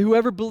 that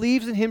whoever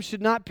believes in him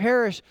should not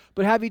perish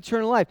but have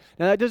eternal life.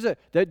 Now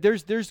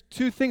there's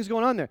two things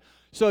going on there.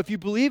 So if you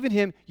believe in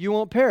him, you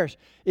won't perish.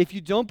 If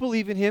you don't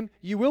believe in him,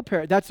 you will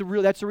perish. That's a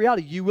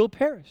reality. You will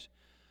perish.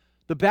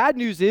 The bad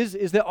news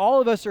is that all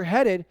of us are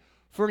headed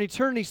for an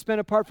eternity spent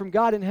apart from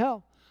God in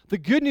hell. The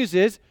good news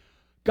is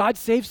God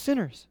saves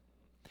sinners.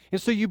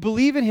 And so you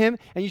believe in him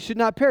and you should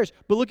not perish.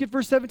 But look at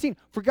verse 17.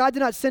 For God did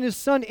not send his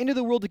son into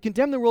the world to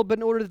condemn the world, but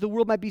in order that the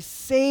world might be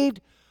saved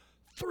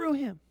through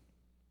him.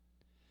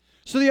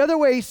 So the other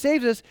way he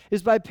saves us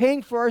is by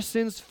paying for our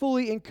sins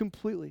fully and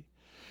completely.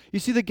 You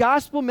see, the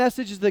gospel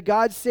message is that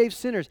God saves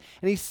sinners,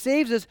 and he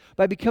saves us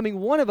by becoming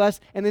one of us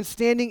and then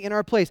standing in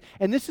our place.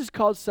 And this is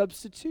called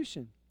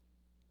substitution.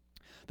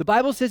 The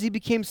Bible says he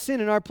became sin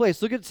in our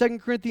place. Look at 2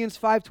 Corinthians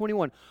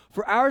 5:21.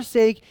 For our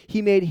sake,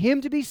 he made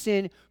him to be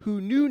sin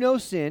who knew no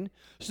sin,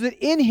 so that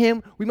in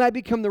him we might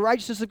become the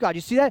righteousness of God.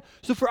 You see that?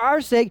 So for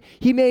our sake,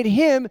 he made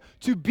him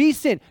to be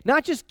sin.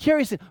 Not just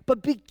carry sin,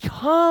 but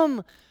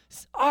become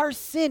our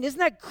sin. Isn't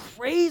that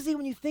crazy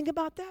when you think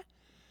about that?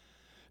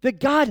 That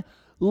God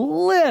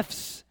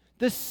lifts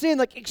the sin,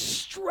 like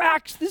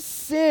extracts the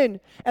sin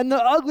and the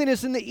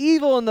ugliness and the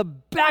evil and the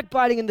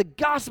backbiting and the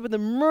gossip and the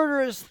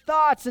murderous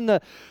thoughts and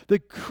the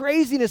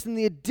craziness and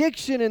the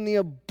addiction and the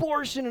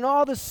abortion and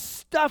all the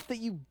stuff that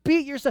you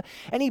beat yourself.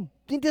 And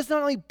he does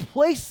not only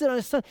place it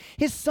on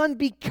his son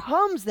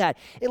becomes that.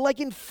 It like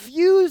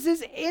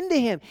infuses into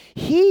him.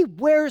 He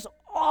wears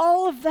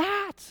all of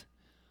that.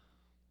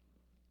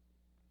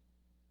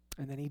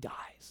 And then he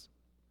dies.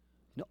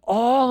 And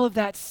all of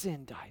that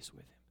sin dies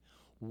with him.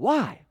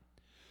 Why?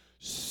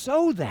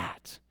 So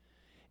that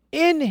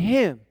in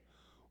him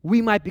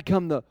we might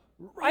become the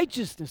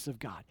righteousness of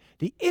God,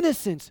 the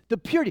innocence, the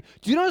purity.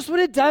 Do you notice what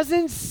it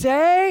doesn't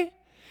say?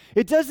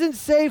 It doesn't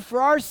say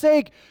for our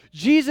sake,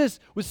 Jesus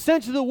was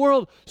sent to the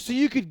world so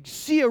you could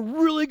see a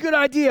really good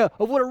idea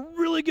of what a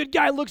really good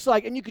guy looks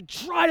like and you could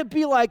try to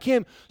be like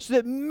him so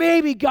that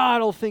maybe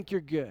God will think you're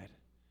good.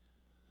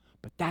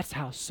 But that's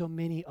how so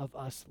many of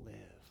us live.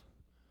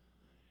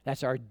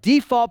 That's our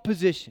default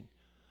position.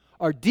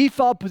 Our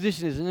default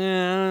position is,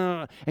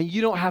 nah, and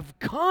you don't have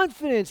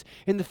confidence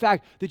in the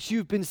fact that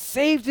you've been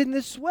saved in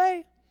this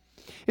way.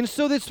 And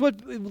so that's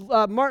what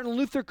Martin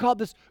Luther called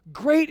this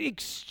great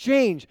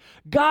exchange.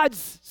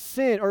 God's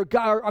sin, or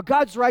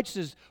God's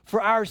righteousness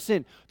for our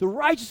sin. The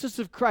righteousness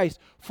of Christ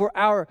for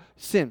our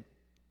sin.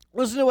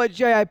 Listen to what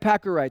J.I.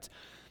 Packer writes.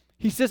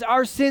 He says,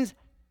 our sins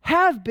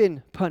have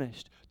been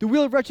punished. The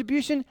wheel of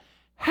retribution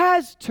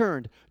has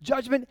turned.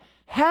 Judgment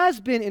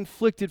has been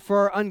inflicted for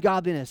our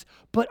ungodliness.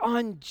 But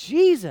on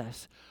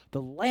Jesus,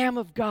 the Lamb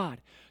of God,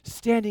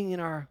 standing in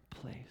our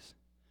place.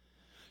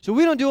 So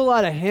we don't do a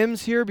lot of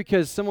hymns here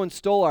because someone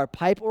stole our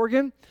pipe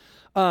organ.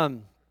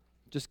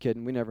 Just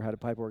kidding. We never had a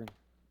pipe organ.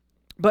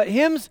 But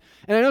hymns,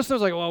 and I know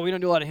someone's like, well, we don't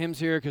do a lot of hymns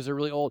here because they're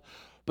really old.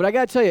 But I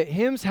got to tell you,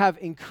 hymns have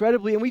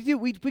incredibly, and we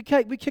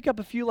kick up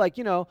a few, like,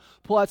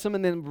 pull out some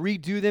and then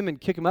redo them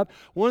and kick them up.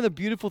 One of the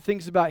beautiful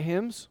things about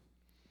hymns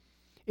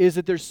is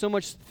that there's so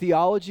much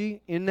theology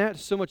in that,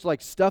 so much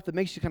like stuff that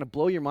makes you kind of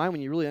blow your mind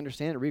when you really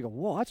understand it. Or you go,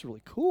 whoa, that's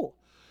really cool.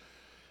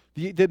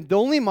 The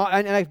only,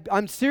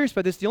 I'm serious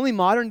about this, the only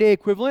modern day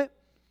equivalent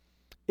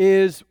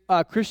is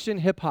Christian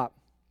hip hop.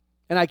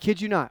 And I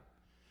kid you not.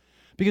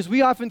 Because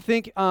we often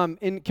think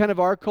in kind of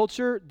our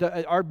culture,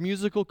 our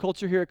musical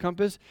culture here at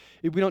Compass,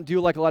 we don't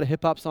do like a lot of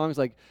hip hop songs.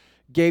 Like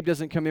Gabe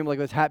doesn't come in with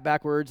his hat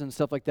backwards and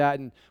stuff like that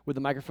and with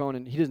the microphone,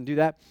 and he doesn't do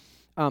that.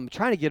 I'm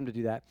trying to get him to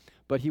do that,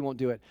 but he won't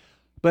do it.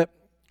 But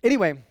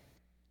anyway,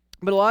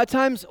 but a lot of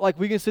times, like,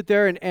 we can sit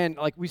there and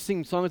like, we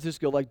sing songs that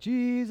just go like,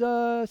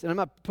 Jesus, and I'm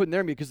not putting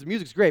their music because the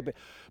music's great,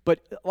 but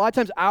a lot of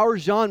times our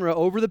genre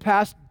over the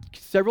past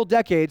several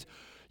decades,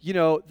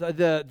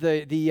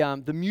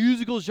 the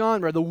musical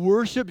genre, the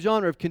worship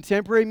genre of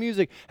contemporary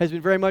music has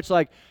been very much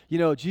like,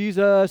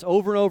 Jesus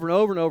over and over and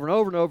over and over and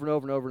over and over and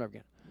over and over and over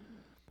again.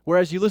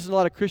 Whereas you listen to a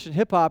lot of Christian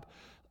hip-hop,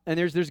 and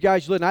there's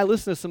guys and I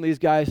listen to some of these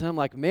guys, and I'm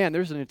like, man,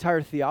 there's an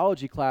entire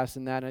theology class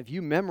in that, and if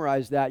you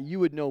memorize that, you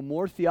would know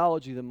more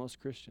theology than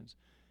most Christians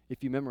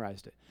if you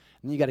memorized it.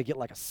 And you got to get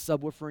like a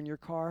subwoofer in your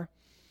car,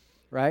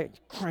 right?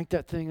 Crank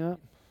that thing up.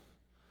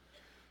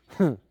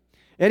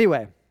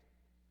 Anyway,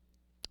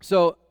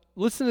 so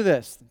listen to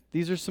this.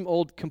 These are some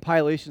old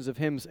compilations of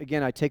hymns.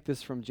 Again, I take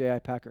this from J.I.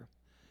 Packer.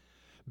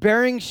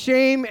 Bearing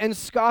shame and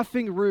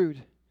scoffing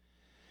rude,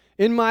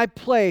 in my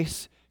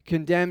place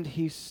condemned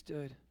he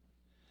stood.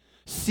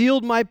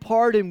 Sealed my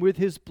pardon with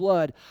his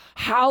blood.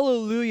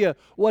 Hallelujah,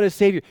 what a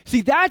Savior.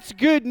 See, that's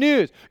good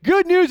news.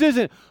 Good news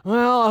isn't,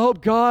 well, I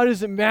hope God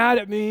isn't mad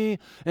at me,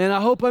 and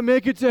I hope I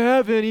make it to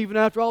heaven even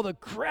after all the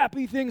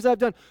crappy things I've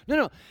done.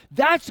 No,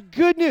 that's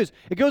good news.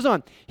 It goes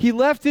on. He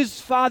left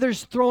his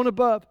Father's throne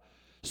above,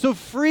 so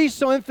free,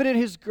 so infinite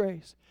his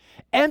grace.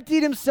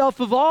 Emptied himself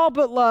of all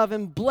but love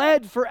and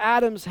bled for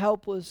Adam's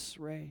helpless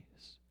race.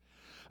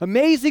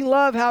 Amazing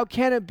love, how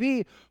can it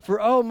be? For,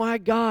 oh my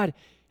God,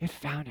 it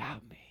found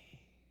out me.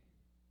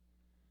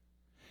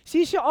 See,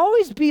 you should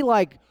always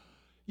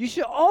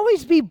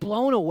be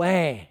blown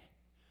away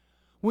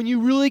when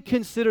you really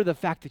consider the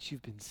fact that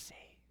you've been saved.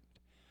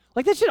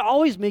 Like, that should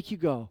always make you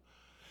go.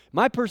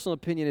 My personal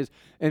opinion is,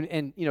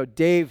 and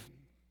Dave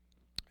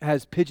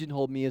has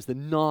pigeonholed me as the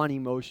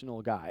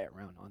non-emotional guy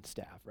around on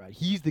staff, right?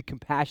 He's the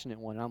compassionate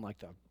one, and I'm like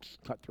the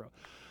cutthroat.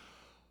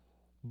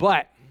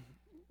 But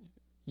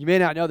you may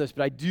not know this,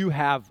 but I do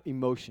have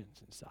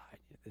emotions inside.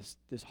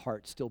 This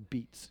heart still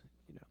beats,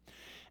 and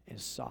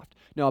is soft.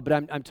 No, but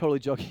I'm totally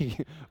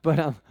joking.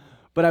 But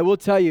I will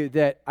tell you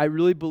that I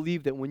really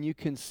believe that when you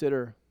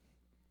consider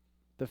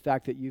the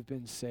fact that you've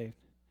been saved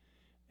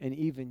and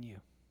even you,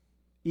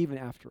 even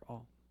after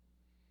all.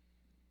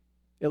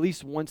 At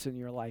least once in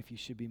your life, you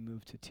should be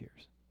moved to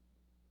tears.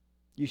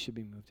 You should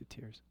be moved to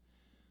tears.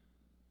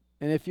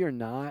 And if you're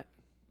not,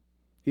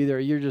 either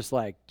you're just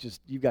like,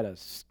 you've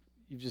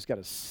just got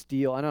to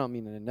steal. I don't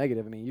mean in a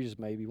negative. I mean, you just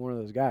may be one of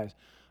those guys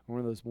or one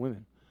of those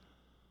women.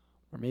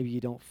 Or maybe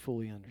you don't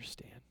fully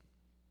understand.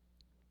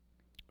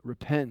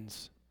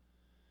 Repentance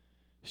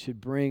should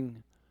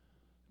bring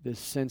this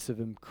sense of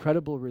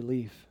incredible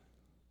relief,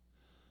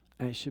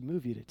 and it should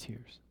move you to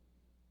tears.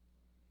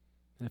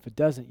 And if it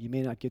doesn't, you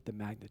may not get the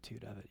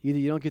magnitude of it. Either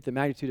you don't get the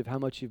magnitude of how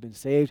much you've been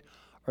saved,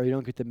 or you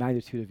don't get the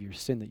magnitude of your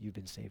sin that you've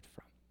been saved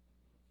from.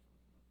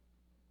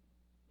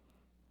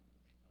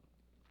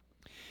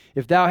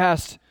 If thou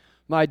hast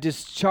my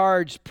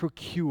discharge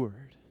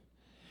procured,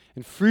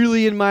 and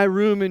freely in my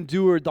room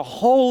endured the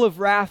whole of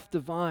wrath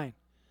divine,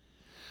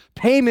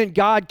 payment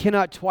God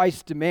cannot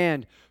twice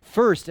demand,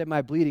 first at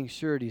my bleeding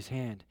surety's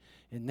hand,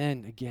 and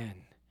then again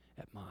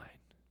at mine.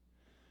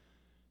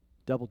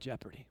 Double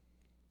jeopardy.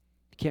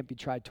 You can't be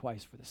tried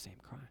twice for the same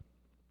crime.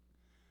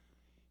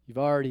 You've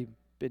already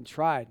been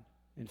tried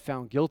and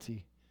found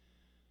guilty,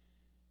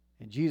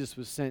 and Jesus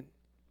was sent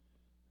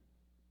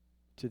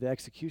to the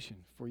execution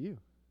for you.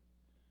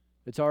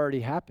 It's already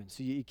happened,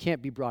 so you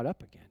can't be brought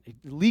up again. It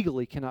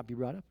legally cannot be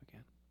brought up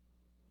again.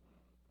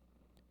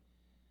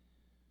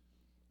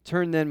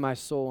 Turn then my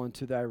soul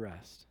into thy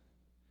rest.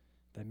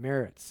 The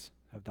merits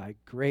of thy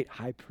great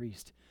high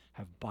priest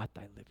have bought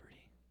thy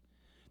liberty.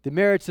 The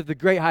merits of the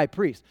great high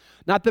priest,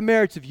 not the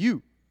merits of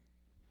you.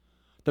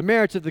 The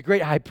merits of the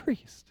great high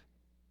priest.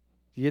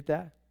 You get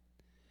that?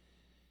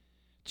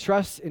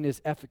 Trust in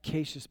his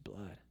efficacious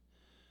blood,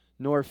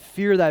 nor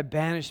fear thy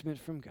banishment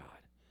from God,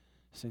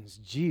 since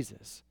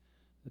Jesus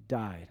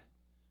died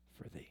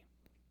for thee.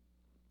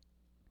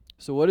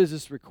 So what does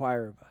this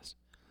require of us?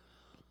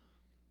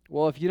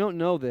 Well, if you don't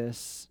know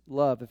this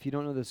love, if you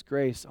don't know this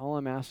grace, all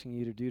I'm asking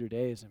you to do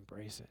today is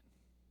embrace it.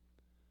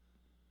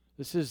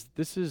 This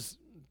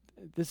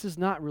is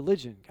not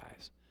religion,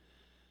 guys.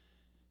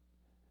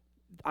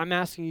 I'm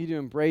asking you to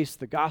embrace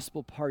the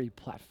Gospel Party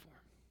platform,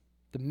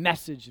 the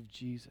message of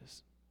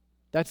Jesus.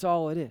 That's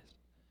all it is.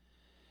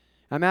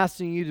 I'm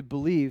asking you to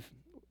believe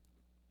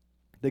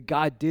that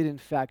God did in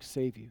fact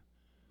save you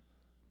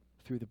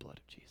through the blood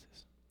of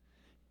Jesus.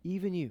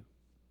 Even you,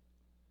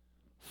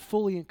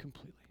 fully and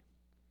completely.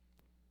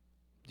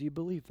 Do you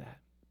believe that?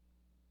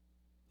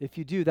 If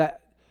you do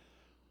that,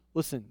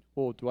 listen,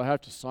 well, do I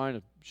have to sign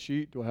a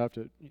sheet? Do I have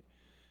to?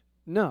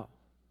 No.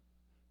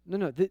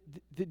 Do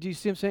you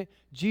see what I'm saying?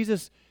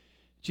 Jesus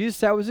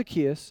sat with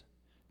Zacchaeus.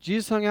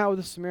 Jesus hung out with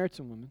a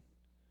Samaritan woman.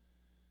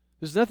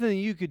 There's nothing that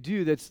you could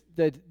do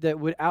that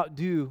would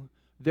outdo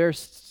their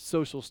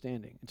social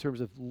standing in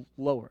terms of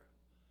lower.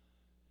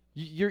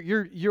 You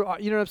know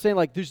what I'm saying?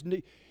 Like,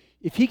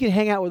 if he can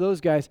hang out with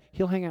those guys,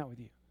 he'll hang out with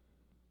you.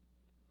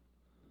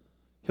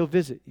 He'll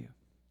visit you.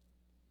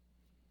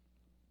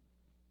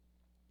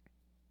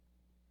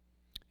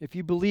 If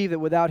you believe that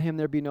without him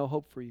there'd be no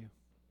hope for you,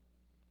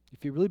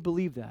 if you really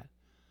believe that,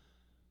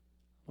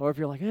 or if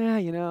you're like,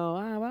 well,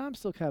 I'm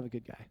still kind of a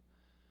good guy.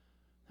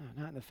 No,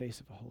 not in the face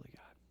of a holy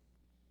God.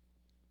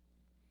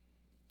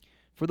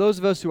 For those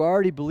of us who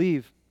already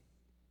believe,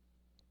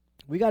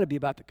 we got to be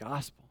about the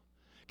gospel.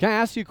 Can I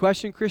ask you a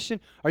question, Christian?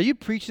 Are you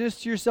preaching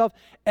this to yourself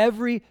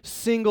every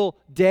single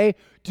day?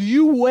 Do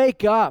you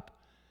wake up?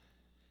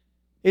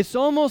 It's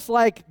almost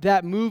like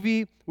that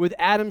movie with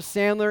Adam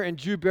Sandler and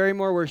Drew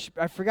Barrymore where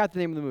I forgot the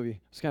name of the movie.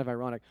 It's kind of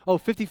ironic.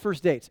 50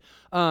 First Dates.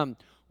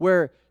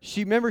 Where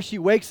she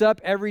wakes up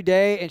every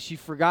day and she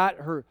forgot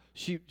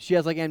she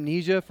has like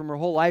amnesia from her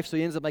whole life, so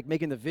he ends up like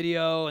making the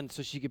video, and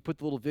so she could put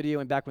the little video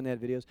in back when they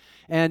had videos.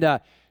 And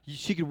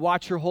she could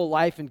watch her whole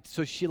life, and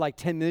so she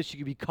 10 minutes she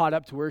could be caught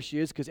up to where she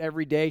is, because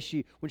every day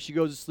when she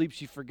goes to sleep,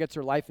 she forgets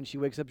her life and she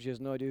wakes up and she has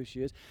no idea who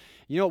she is.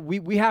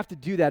 We have to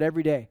do that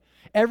every day.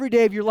 Every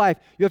day of your life,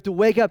 you have to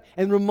wake up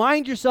and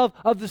remind yourself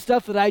of the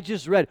stuff that I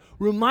just read.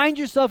 Remind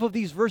yourself of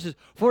these verses.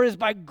 For it is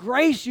by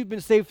grace you've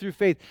been saved through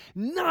faith,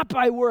 not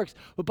by works,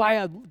 but by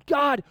a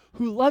God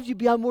who loves you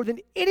beyond more than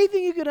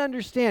anything you could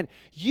understand.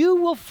 You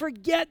will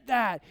forget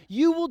that.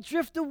 You will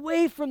drift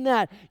away from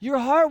that. Your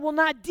heart will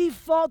not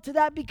default to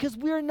that, because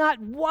we're not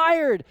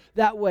wired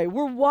that way.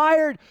 We're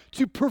wired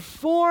to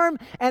perform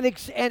and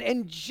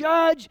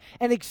judge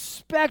and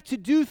expect to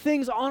do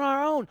things on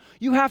our own.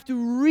 You have to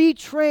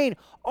retrain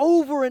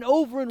over and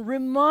over and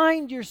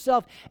remind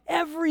yourself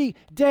every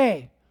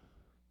day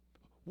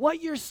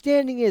what your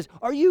standing is.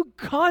 Are you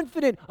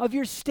confident of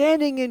your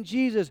standing in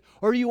Jesus?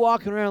 Or are you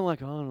walking around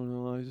like, I don't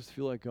know, I just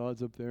feel like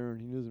God's up there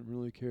and he doesn't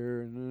really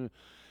care.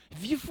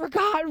 Have you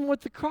forgotten what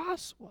the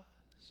cross was?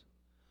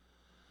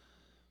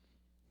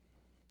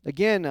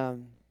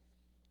 Again,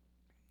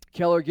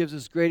 Keller gives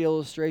this great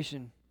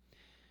illustration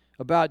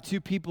about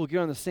two people get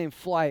on the same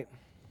flight.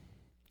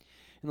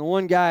 And the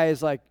one guy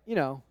is like,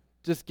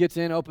 just gets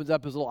in, opens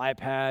up his little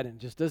iPad, and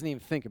just doesn't even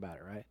think about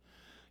it, right?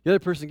 The other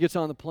person gets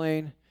on the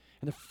plane,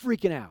 and they're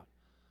freaking out.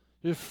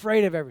 They're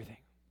afraid of everything.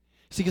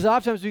 See, because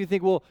oftentimes we can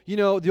think, well,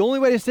 the only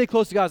way to stay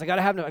close to God is I got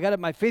to have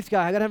my faith.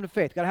 I got to have enough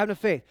faith. Got to have enough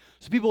faith.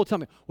 So people will tell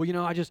me, well,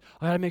 I got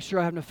to make sure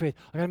I have enough faith.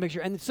 I got to make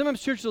sure. And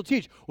sometimes churches will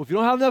teach, well, if you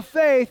don't have enough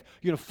faith,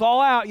 you're going to fall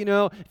out.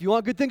 If you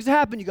want good things to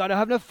happen, you got to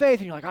have enough faith.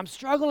 And you're like, I'm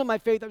struggling in my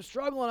faith. I'm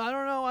struggling. I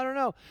don't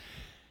know.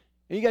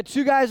 And you got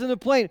two guys on the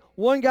plane.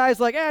 One guy's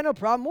like, no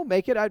problem. We'll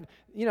make it. I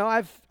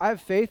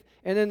have faith.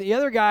 And then the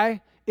other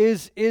guy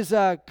is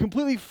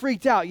completely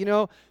freaked out.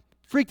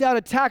 Freaked out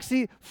at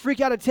taxi,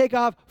 freaked out at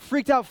takeoff,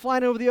 freaked out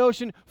flying over the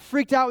ocean,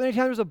 freaked out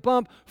anytime there's a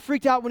bump,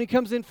 freaked out when he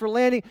comes in for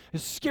landing,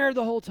 is scared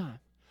the whole time.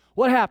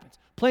 What happens?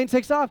 Plane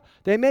takes off,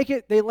 they make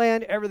it, they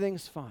land,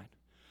 everything's fine.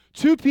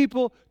 Two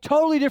people,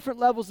 totally different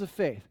levels of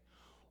faith.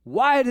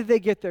 Why did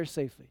they get there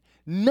safely?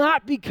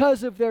 Not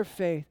because of their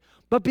faith,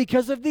 but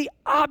because of the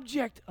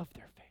object of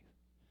their faith.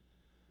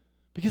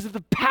 Because of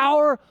the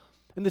power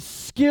and the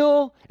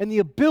skill and the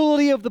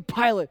ability of the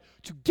pilot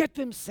to get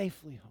them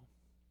safely home.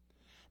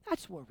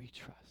 That's where we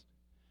trust.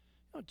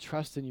 You don't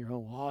trust in your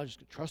own, I'll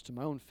just trust in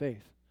my own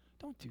faith.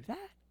 Don't do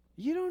that.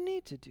 You don't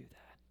need to do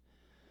that.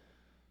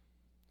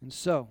 And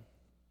so,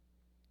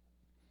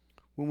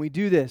 when we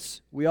do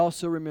this, we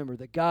also remember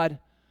that God,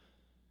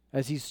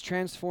 as He's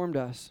transformed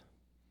us,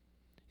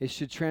 it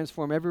should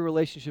transform every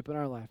relationship in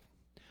our life.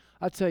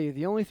 I'll tell you,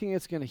 the only thing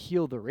that's going to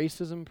heal the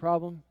racism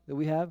problem that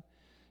we have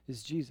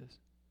is Jesus.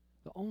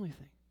 The only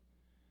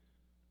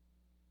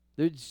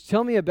thing.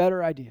 Tell me a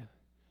better idea.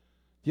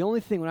 The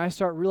only thing, when I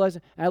start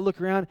realizing, and I look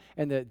around,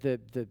 and the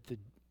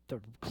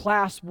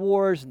class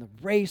wars and the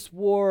race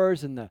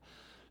wars and the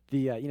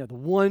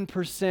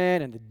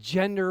 1% and the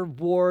gender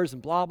wars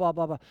and blah, blah,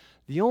 blah, blah.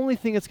 The only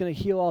thing that's going to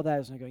heal all that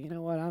is when I go, you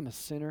know what, I'm a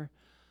sinner,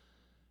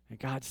 and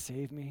God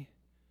saved me,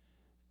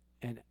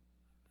 and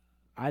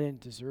I didn't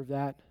deserve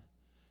that,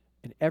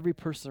 and every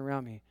person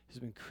around me has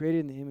been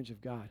created in the image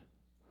of God.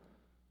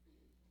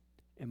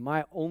 And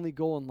my only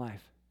goal in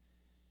life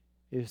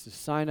is to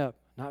sign up,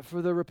 not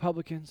for the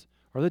Republicans,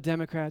 or the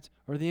Democrats,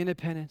 or the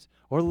Independents,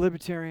 or the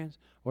Libertarians,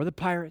 or the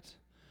Pirates.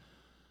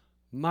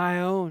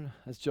 My own,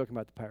 I was joking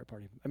about the Pirate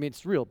Party. I mean,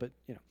 it's real, but,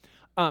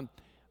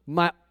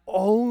 my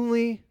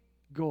only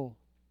goal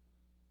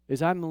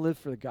is I'm going to live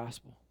for the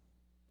gospel.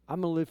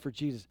 I'm going to live for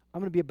Jesus.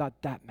 I'm going to be about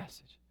that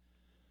message.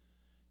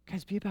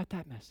 Guys, be about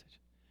that message.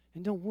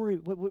 And don't worry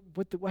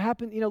what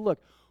happened.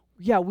 Look,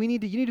 yeah, you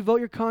need to vote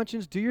your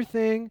conscience, do your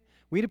thing.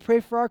 We need to pray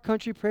for our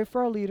country, pray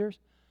for our leaders.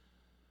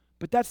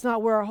 But that's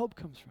not where our hope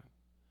comes from.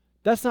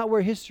 That's not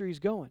where history is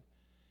going.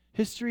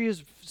 History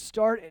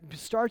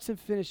starts and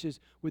finishes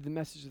with the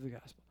message of the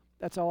gospel.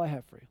 That's all I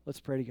have for you. Let's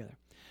pray together.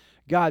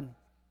 God,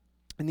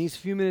 in these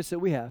few minutes that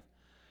we have,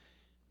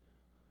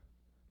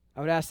 I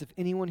would ask if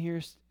anyone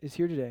here is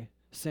here today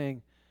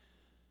saying,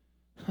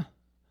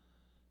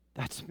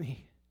 that's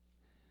me.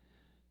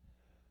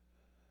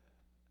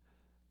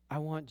 I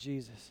want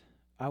Jesus.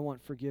 I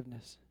want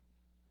forgiveness.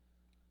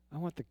 I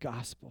want the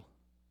gospel.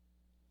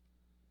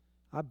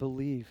 I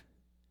believe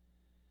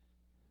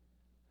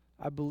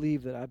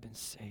that I've been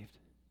saved.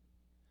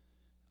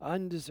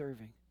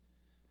 Undeserving.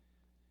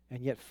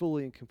 And yet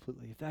fully and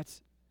completely. If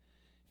that's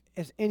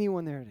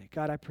anyone there today,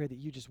 God, I pray that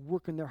you just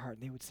work in their heart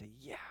and they would say,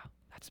 yeah,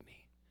 that's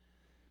me.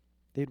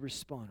 They'd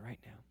respond right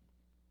now.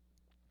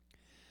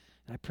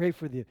 And I pray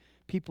for the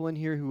people in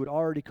here who would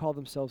already call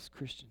themselves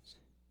Christians.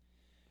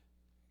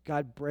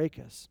 God, break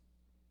us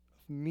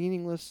of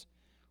meaningless,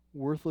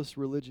 worthless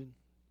religion.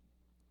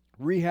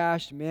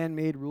 Rehashed,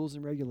 man-made rules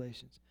and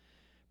regulations.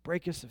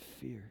 Break us of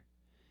fear.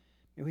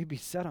 May we be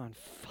set on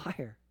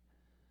fire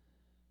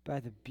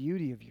by the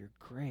beauty of your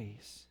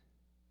grace.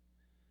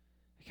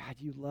 God,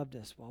 you loved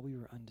us while we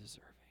were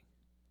undeserving.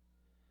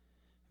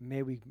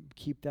 May we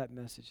keep that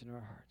message in our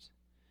hearts.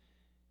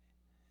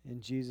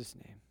 In Jesus'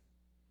 name,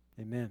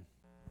 amen.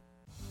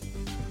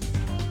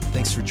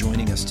 Thanks for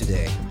joining us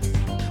today.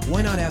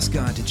 Why not ask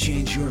God to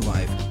change your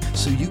life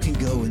so you can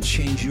go and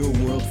change your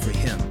world for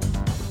Him?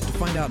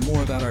 To find out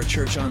more about our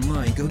church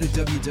online, go to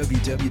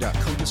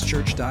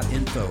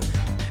www.compasschurch.info,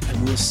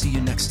 and we'll see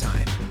you next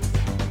time.